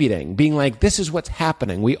contributing, being like, this is what's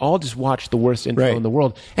happening. We all just watched the worst intro in the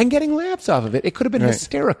world and getting laughs off of it. It could have been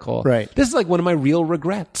hysterical. Right. This is like one of my real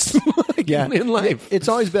regrets in life. It's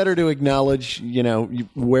always better to acknowledge,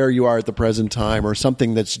 where you are at the present time, or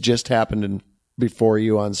something that's just happened before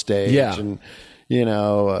you on stage. Yeah. And, you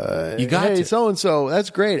got hey, to. so-and-so, that's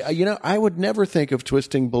great. I would never think of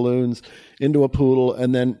twisting balloons into a poodle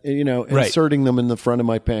and then, inserting them in the front of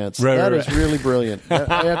my pants. That is really brilliant.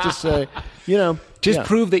 I have to say, Just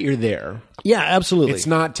prove that you're there. Yeah, absolutely. It's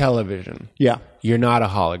not television. Yeah. You're not a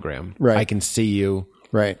hologram. Right. I can see you.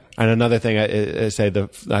 Right. And another thing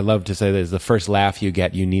I love to say is the first laugh you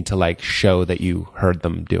get, you need to like show that you heard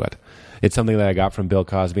them do it. It's something that I got from Bill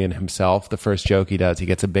Cosby and himself. The first joke he does, he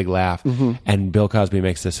gets a big laugh, and Bill Cosby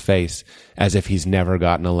makes this face as if he's never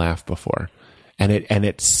gotten a laugh before. And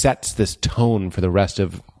it sets this tone for the rest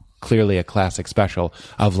of clearly a classic special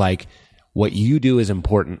of like, what you do is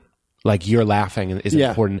important. Like, you're laughing is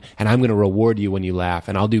important, and I'm going to reward you when you laugh,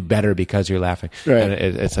 and I'll do better because you're laughing. Right. And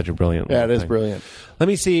it's such a brilliant Yeah, it is thing. brilliant. Let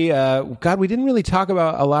me see. God, we didn't really talk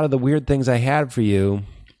about a lot of the weird things I had for you,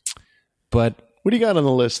 but What do you got on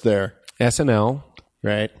the list there? SNL,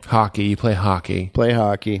 Right. hockey, you play hockey. Play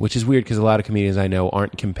hockey. Which is weird because a lot of comedians I know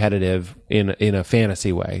aren't competitive in a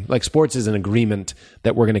fantasy way. Like, sports is an agreement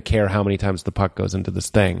that we're going to care how many times the puck goes into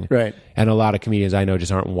this thing. Right. And a lot of comedians I know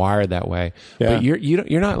just aren't wired that way. Yeah. But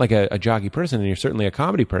you're not like a jockey person, and you're certainly a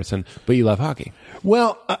comedy person, but you love hockey.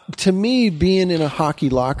 Well, to me, being in a hockey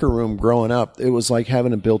locker room growing up, it was like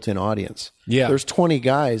having a built-in audience. Yeah. There's 20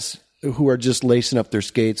 guys who are just lacing up their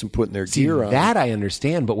skates and putting their gear on. That I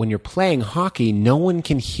understand, but when you're playing hockey, no one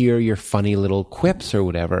can hear your funny little quips or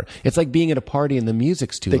whatever. It's like being at a party and the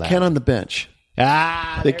music's too loud. They can on the bench.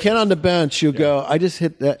 They can on the bench. You'll go, I just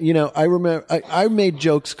hit that. I remember I made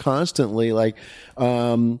jokes constantly. Like,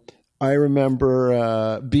 I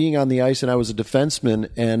remember being on the ice, and I was a defenseman,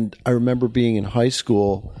 and I remember being in high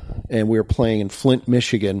school, and we were playing in Flint,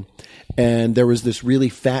 Michigan, and there was this really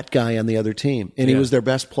fat guy on the other team, and he was their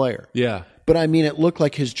best player. Yeah. But I mean, it looked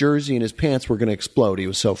like his jersey and his pants were going to explode. He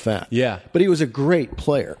was so fat. Yeah. But he was a great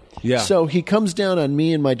player. Yeah. So he comes down on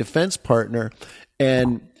me and my defense partner,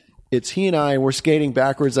 and It's he and I, and we're skating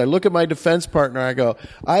backwards. I look at my defense partner. I go,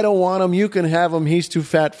 I don't want him. You can have him. He's too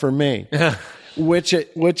fat for me. Which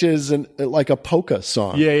is like a polka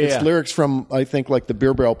song. Yeah. It's lyrics from, I think, like the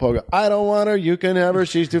Beer Barrel polka. I don't want her. You can have her.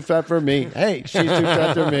 She's too fat for me. Hey, she's too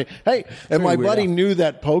fat for me. Hey. And my buddy knew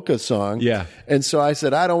that polka song. Yeah. And so I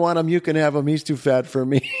said, I don't want him. You can have him. He's too fat for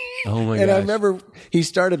me. Oh, my And I gosh. remember he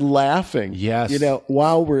started laughing. Yes.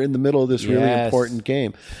 While we're in the middle of this really Yes. important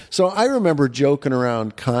game. So I remember joking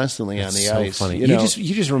around constantly on the so ice. funny. You You know?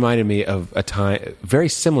 just reminded me of a time very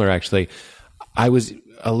similar, actually. I was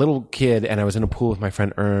a little kid and I was in a pool with my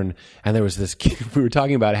friend Ern, and there was this kid, we were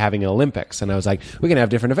talking about having an Olympics, and I was like, we can have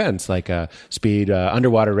different events like speed,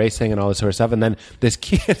 underwater racing and all this sort of stuff. And then this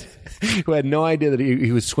kid who had no idea that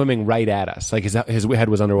he was swimming right at us, like his head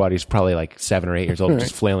was underwater. He's probably like 7 or 8 years old,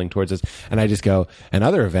 just flailing towards us. And I just go, and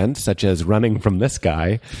other events such as running from this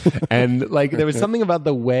guy. And like there was something about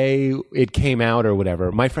the way it came out or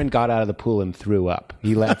whatever. My friend got out of the pool and threw up.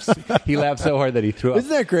 He laughed so hard that he threw up.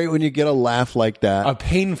 Isn't that great when you get a laugh like that? A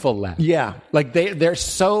painful laugh. Yeah. Like they're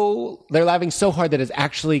laughing so hard that it's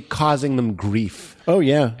actually causing them grief. Oh,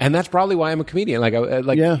 yeah. And that's probably why I'm a comedian.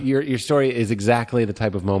 Yeah. Your story is exactly the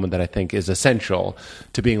type of moment that I think is essential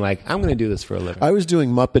to being like, I'm going to do this for a living. I was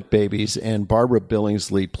doing Muppet Babies, and Barbara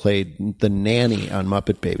Billingsley played the nanny on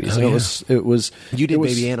Muppet Babies. And it was You did it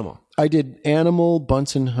was- Baby Animal. I did Animal,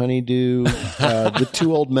 Bunsen Honeydew, the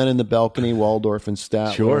two old men in the balcony, Waldorf and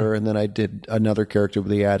Statler, Sure. and then I did another character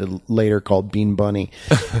they added later called Bean Bunny.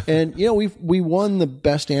 And we won the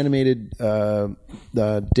best animated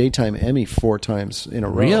daytime Emmy 4 times in a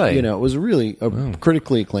row. Really? It was really a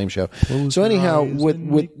critically acclaimed show. So anyhow,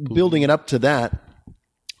 with building it up to that,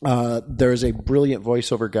 there's a brilliant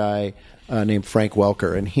voiceover guy named Frank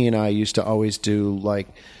Welker, and he and I used to always do like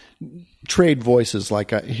trade voices.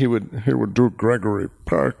 Like he would do Gregory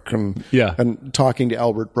Peck and talking to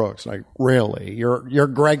Albert Brooks, like, really, you're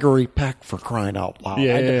Gregory Peck, for crying out loud.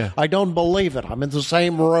 Yeah. I don't believe it. I'm in the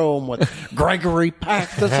same room with Gregory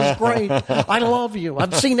Peck. This is great. I love you.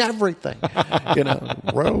 I've seen everything.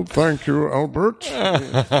 Well, thank you, Albert.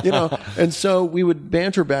 And so we would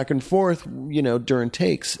banter back and forth, during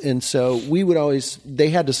takes. And so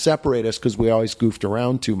they had to separate us because we always goofed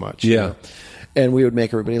around too much. Yeah. And we would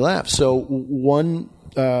make everybody laugh. So one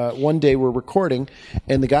day we're recording,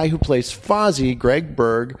 and the guy who plays Fozzie, Greg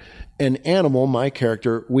Berg, and Animal, my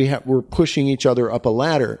character, we're pushing each other up a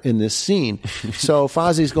ladder in this scene. So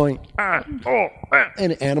Fozzie's going,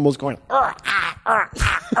 and Animal's going,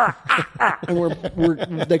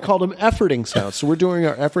 and they called them efforting sounds. So we're doing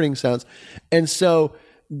our efforting sounds, and so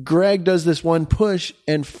Greg does this one push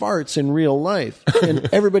and farts in real life, and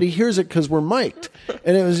everybody hears it because we're mic'd.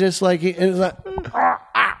 And it was just like, and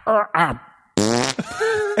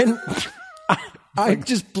I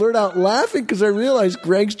just blurt out laughing because I realized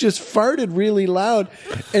Greg's just farted really loud.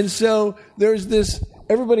 And so there's this,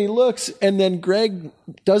 everybody looks, and then Greg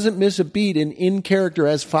doesn't miss a beat, and in character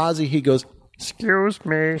as Fozzie, he goes, "Excuse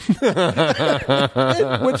me." And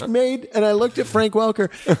I looked at Frank Welker,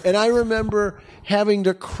 and I remember having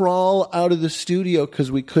to crawl out of the studio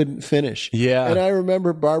because we couldn't finish. Yeah. And I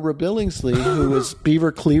remember Barbara Billingsley, who was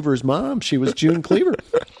Beaver Cleaver's mom. She was June Cleaver.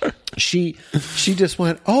 She just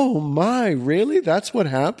went, "Oh my, really? That's what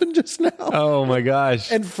happened just now?" Oh my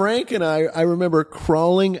gosh. And Frank and I remember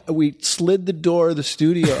crawling. We slid the door of the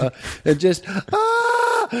studio and just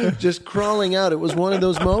crawling out. It was one of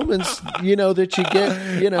those moments, that you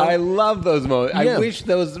get, I love those moments. Yeah. I wish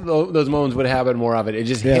those moments would happen more of it. It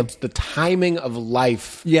just hits the timing of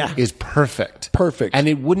life. Yeah. Is perfect. Perfect. And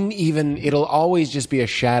it'll always just be a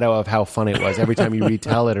shadow of how fun it was every time you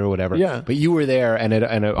retell it or whatever. Yeah. But you were there, and it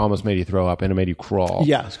almost made you throw up, and it made you crawl.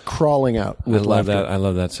 Yes, crawling out. I love that. I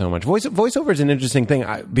love that so much. Voiceover is an interesting thing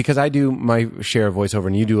because I do my share of voiceover,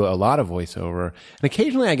 and you do a lot of voiceover. And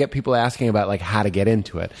occasionally, I get people asking about like how to get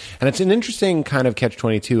into it, and it's an interesting kind of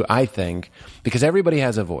catch-22, I think, because everybody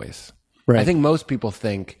has a voice. Right. I think most people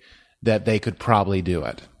think that they could probably do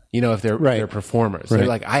it. If they're performers, they're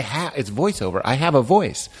like, it's voiceover. I have a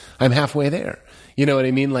voice. I'm halfway there. You know what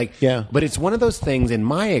I mean? Like, yeah. But it's one of those things, in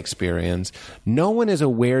my experience, no one is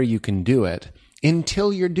aware you can do it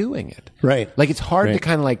until you're doing it. Right. Like, it's hard to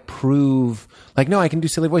kind of like prove, like, no, I can do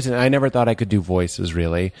silly voices. And I never thought I could do voices,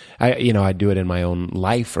 really. I'd do it in my own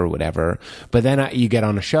life or whatever. But then you get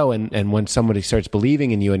on a show, and when somebody starts believing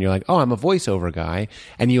in you, and you're like, oh, I'm a voiceover guy,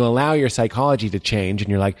 and you allow your psychology to change, and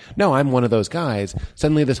you're like, no, I'm one of those guys.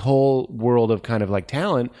 Suddenly this whole world of kind of like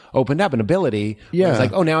talent opened up, an ability. Yeah. It's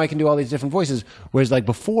like, oh, now I can do all these different voices. Whereas like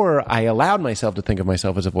before, I allowed myself to think of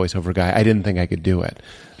myself as a voiceover guy. I didn't think I could do it.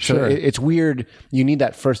 So Sure. it's weird you need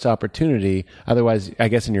that first opportunity. Otherwise, I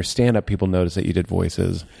guess in your stand-up, people notice that you did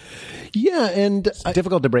voices. Yeah, and it's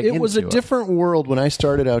difficult to break It was a into it. different world when I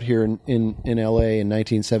started out here in L.A. in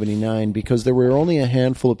 1979 because there were only a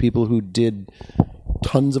handful of people who did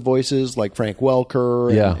tons of voices, like Frank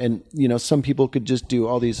Welker, and some people could just do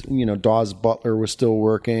all these. Dawes Butler was still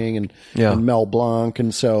working, and Mel Blanc,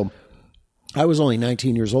 and so I was only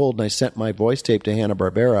 19 years old, and I sent my voice tape to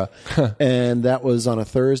Hanna-Barbera, and that was on a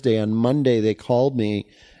Thursday. On Monday, they called me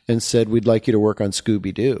and said, "We'd like you to work on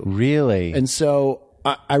Scooby-Doo." Really? And so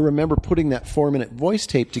I remember putting that 4-minute voice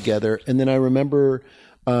tape together, and then I remember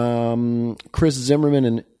Chris Zimmerman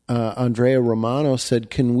and Andrea Romano said,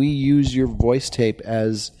 "Can we use your voice tape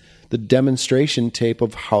as the demonstration tape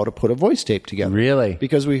of how to put a voice tape together?" Really?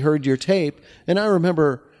 Because we heard your tape, and I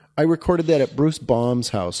remember I recorded that at Bruce Baum's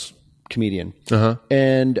house, comedian,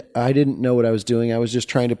 and I didn't know what I was doing. I was just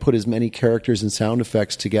trying to put as many characters and sound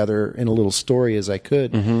effects together in a little story as I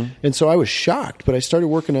could, and so I was shocked. But I started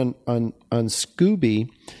working on Scooby,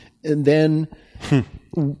 and then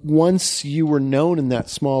once you were known in that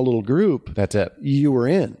small little group, That's it. you were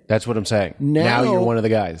in. That's what I'm saying. Now you're one of the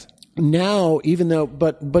guys. Now, even though,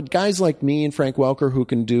 but guys like me and Frank Welker who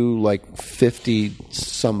can do like 50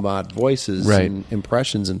 some odd voices Right. and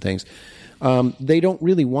impressions and things, they don't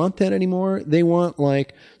really want that anymore. They want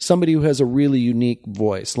like somebody who has a really unique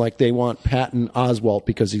voice. Like they want Patton Oswalt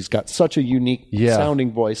because he's got such a unique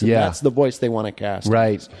sounding voice, and that's the voice they want to cast.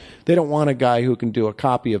 Right. They don't want a guy who can do a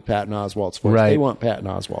copy of Patton Oswalt's voice. Right. They want Patton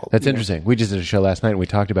Oswalt. That's interesting. We just did a show last night and we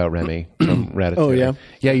talked about Remy from Ratatouille. Oh, yeah?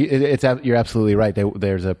 Yeah, you're absolutely right.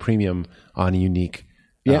 There's a premium on unique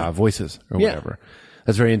voices or whatever.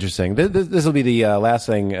 That's very interesting. This will be the last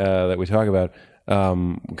thing that we talk about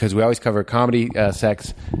because we always cover comedy,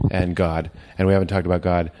 sex, and God. And we haven't talked about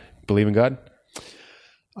God. Believe in God?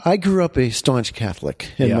 I grew up a staunch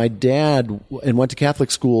Catholic, and my dad went to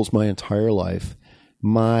Catholic schools my entire life.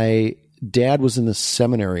 My dad was in the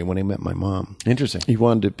seminary when he met my mom. Interesting.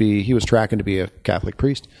 He was tracking to be a Catholic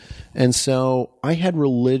priest. And so I had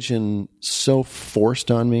religion so forced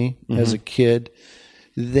on me as a kid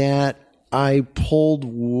that I pulled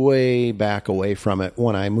way back away from it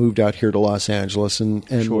when I moved out here to Los Angeles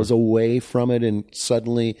and was away from it and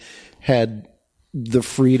suddenly had the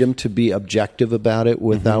freedom to be objective about it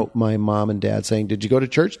without my mom and dad saying, "Did you go to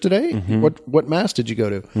church today? What mass did you go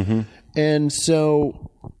to?" And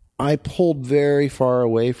so I pulled very far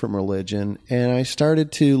away from religion, and I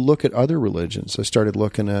started to look at other religions. I started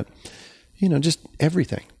looking at, just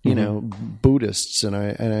everything, Buddhists, and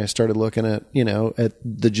I started looking at, at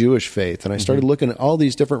the Jewish faith, and I started looking at all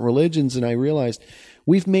these different religions, and I realized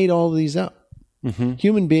we've made all of these up.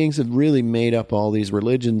 Human beings have really made up all these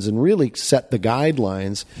religions and really set the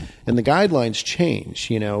guidelines, and the guidelines change,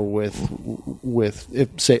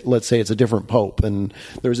 let's say it's a different pope and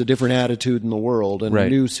there's a different attitude in the world and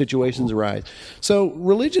new situations arise. So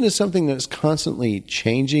religion is something that's constantly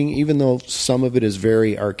changing, even though some of it is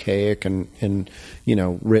very archaic and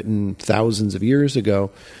written thousands of years ago.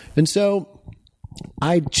 And so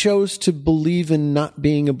I chose to believe in not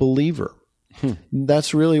being a believer.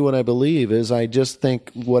 That's really what I believe. Is I just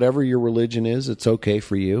think whatever your religion is, it's okay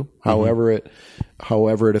for you. However it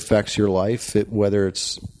affects your life, whether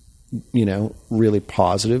it's really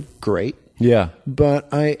positive, great. Yeah. But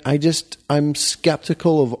I'm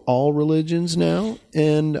skeptical of all religions now,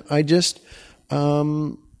 and I just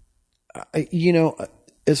as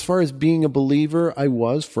far as being a believer, I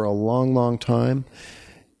was for a long, long time.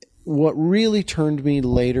 What really turned me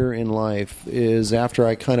later in life is after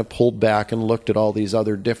I kind of pulled back and looked at all these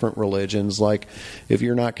other different religions. Like, if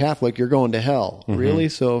you're not Catholic, you're going to hell. Really?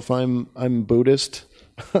 So if I'm Buddhist,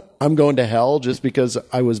 I'm going to hell just because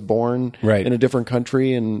I was born in a different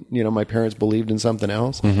country and my parents believed in something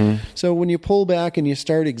else. So when you pull back and you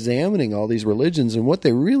start examining all these religions and what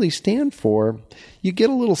they really stand for, you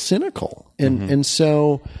get a little cynical. And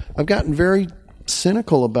so I've gotten very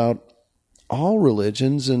cynical about all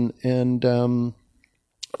religions, and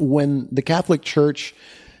when the Catholic Church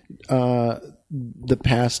the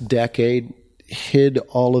past decade hid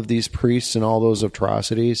all of these priests and all those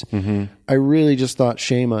atrocities, I really just thought,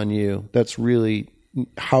 shame on you. That's really,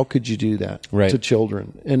 how could you do that to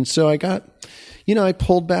children? And so I got, I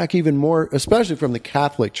pulled back even more, especially from the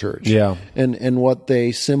Catholic Church, and what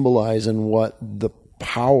they symbolize and what the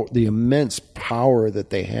power, the immense power that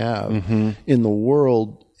they have in the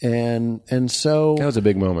world. And so that was a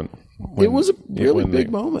big moment. It was a really big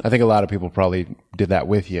moment. I think a lot of people probably did that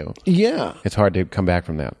with you. Yeah. It's hard to come back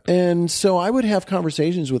from that. And so I would have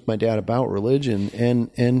conversations with my dad about religion,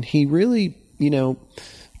 and he really,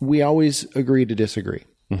 we always agree to disagree.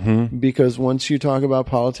 because once you talk about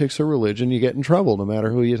politics or religion, you get in trouble no matter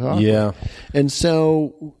who you talk Yeah. with. And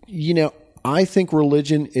so, I think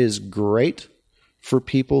religion is great for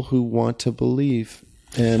people who want to believe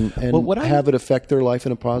and have it affect their life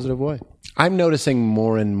in a positive way. I'm noticing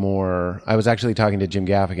more and more. I was actually talking to Jim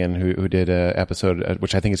Gaffigan, who did an episode,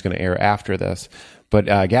 which I think is going to air after this. But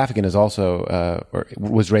Gaffigan is also, or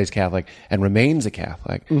was raised Catholic and remains a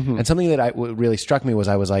Catholic. And something that really struck me was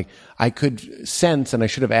I could sense, and I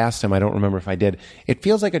should have asked him, I don't remember if I did, it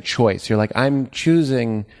feels like a choice. You're like, I'm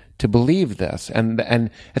choosing to believe this. And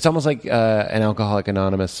it's almost like an Alcoholic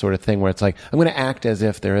Anonymous sort of thing where it's like, I'm going to act as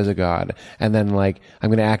if there is a God. And then I'm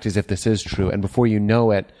going to act as if this is true. And before you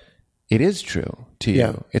know it, it is true to you.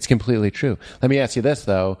 Yeah. It's completely true. Let me ask you this,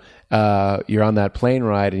 though. You're on that plane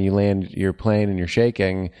ride and you land your plane and you're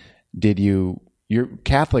shaking. Your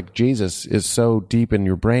Catholic Jesus is so deep in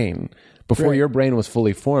your brain. Before your brain was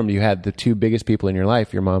fully formed, you had the two biggest people in your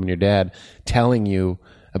life, your mom and your dad, telling you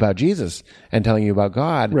about Jesus and telling you about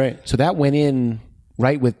God. Right. So that went in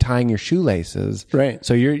right with tying your shoelaces. Right.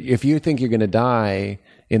 So if you think you're going to die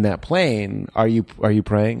in that plane, are you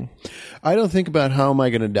praying? I don't think about how am I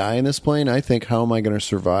going to die in this plane. I think how am I going to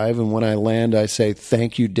survive. And when I land, I say,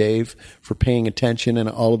 thank you, Dave, for paying attention in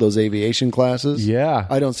all of those aviation classes. Yeah.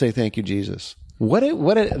 I don't say thank you, Jesus.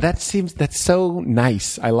 That's so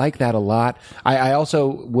nice. I like that a lot. I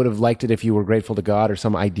also would have liked it if you were grateful to God or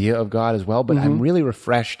some idea of God as well, but I'm really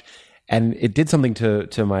refreshed, and it did something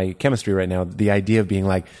to my chemistry right now. The idea of being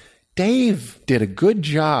like, Dave did a good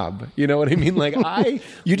job. You know what I mean? Like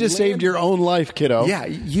You just saved your own life, kiddo. Yeah,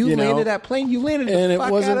 you landed that plane. You landed and the it fuck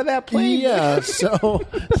wasn't out of that plane. Yeah. So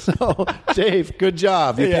Dave, good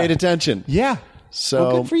job. You paid attention. Yeah. So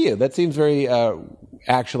well, good for you. That seems very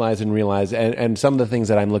actualized and realized. And some of the things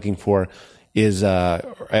that I'm looking for is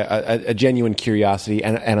a genuine curiosity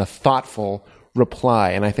and a thoughtful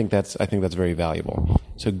reply. And I think that's very valuable.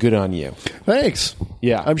 So good on you. Thanks.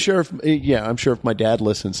 Yeah. I'm sure if my dad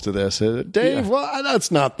listens to this, Dave, well,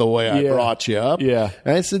 that's not the way I brought you up. Yeah.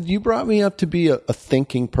 And I said, you brought me up to be a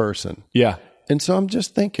thinking person. Yeah. And so I'm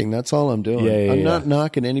just thinking. That's all I'm doing. I'm not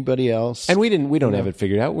knocking anybody else. And we don't have it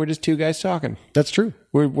figured out. We're just two guys talking. That's true.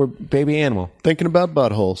 We're baby animal. Thinking about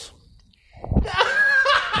buttholes.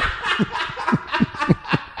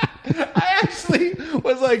 I actually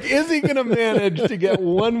was like, is he going to manage to get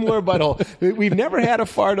one more butthole? We've never had a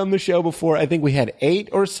fart on the show before. I think we had 8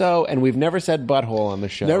 or so, and we've never said butthole on the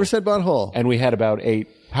show. Never said butthole. And we had about 8.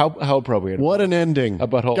 How appropriate. What an ending. A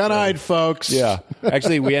butthole. Good night, folks. Yeah.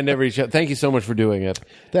 Actually, we end every show. Thank you so much for doing it.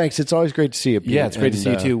 Thanks. It's always great to see you, Pete. Yeah, it's great to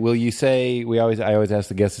see you too. Will you say, I always ask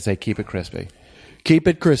the guests to say, keep it crispy. Keep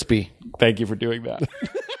it crispy. Thank you for doing that.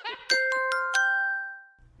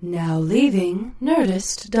 Now leaving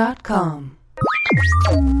Nerdist.com.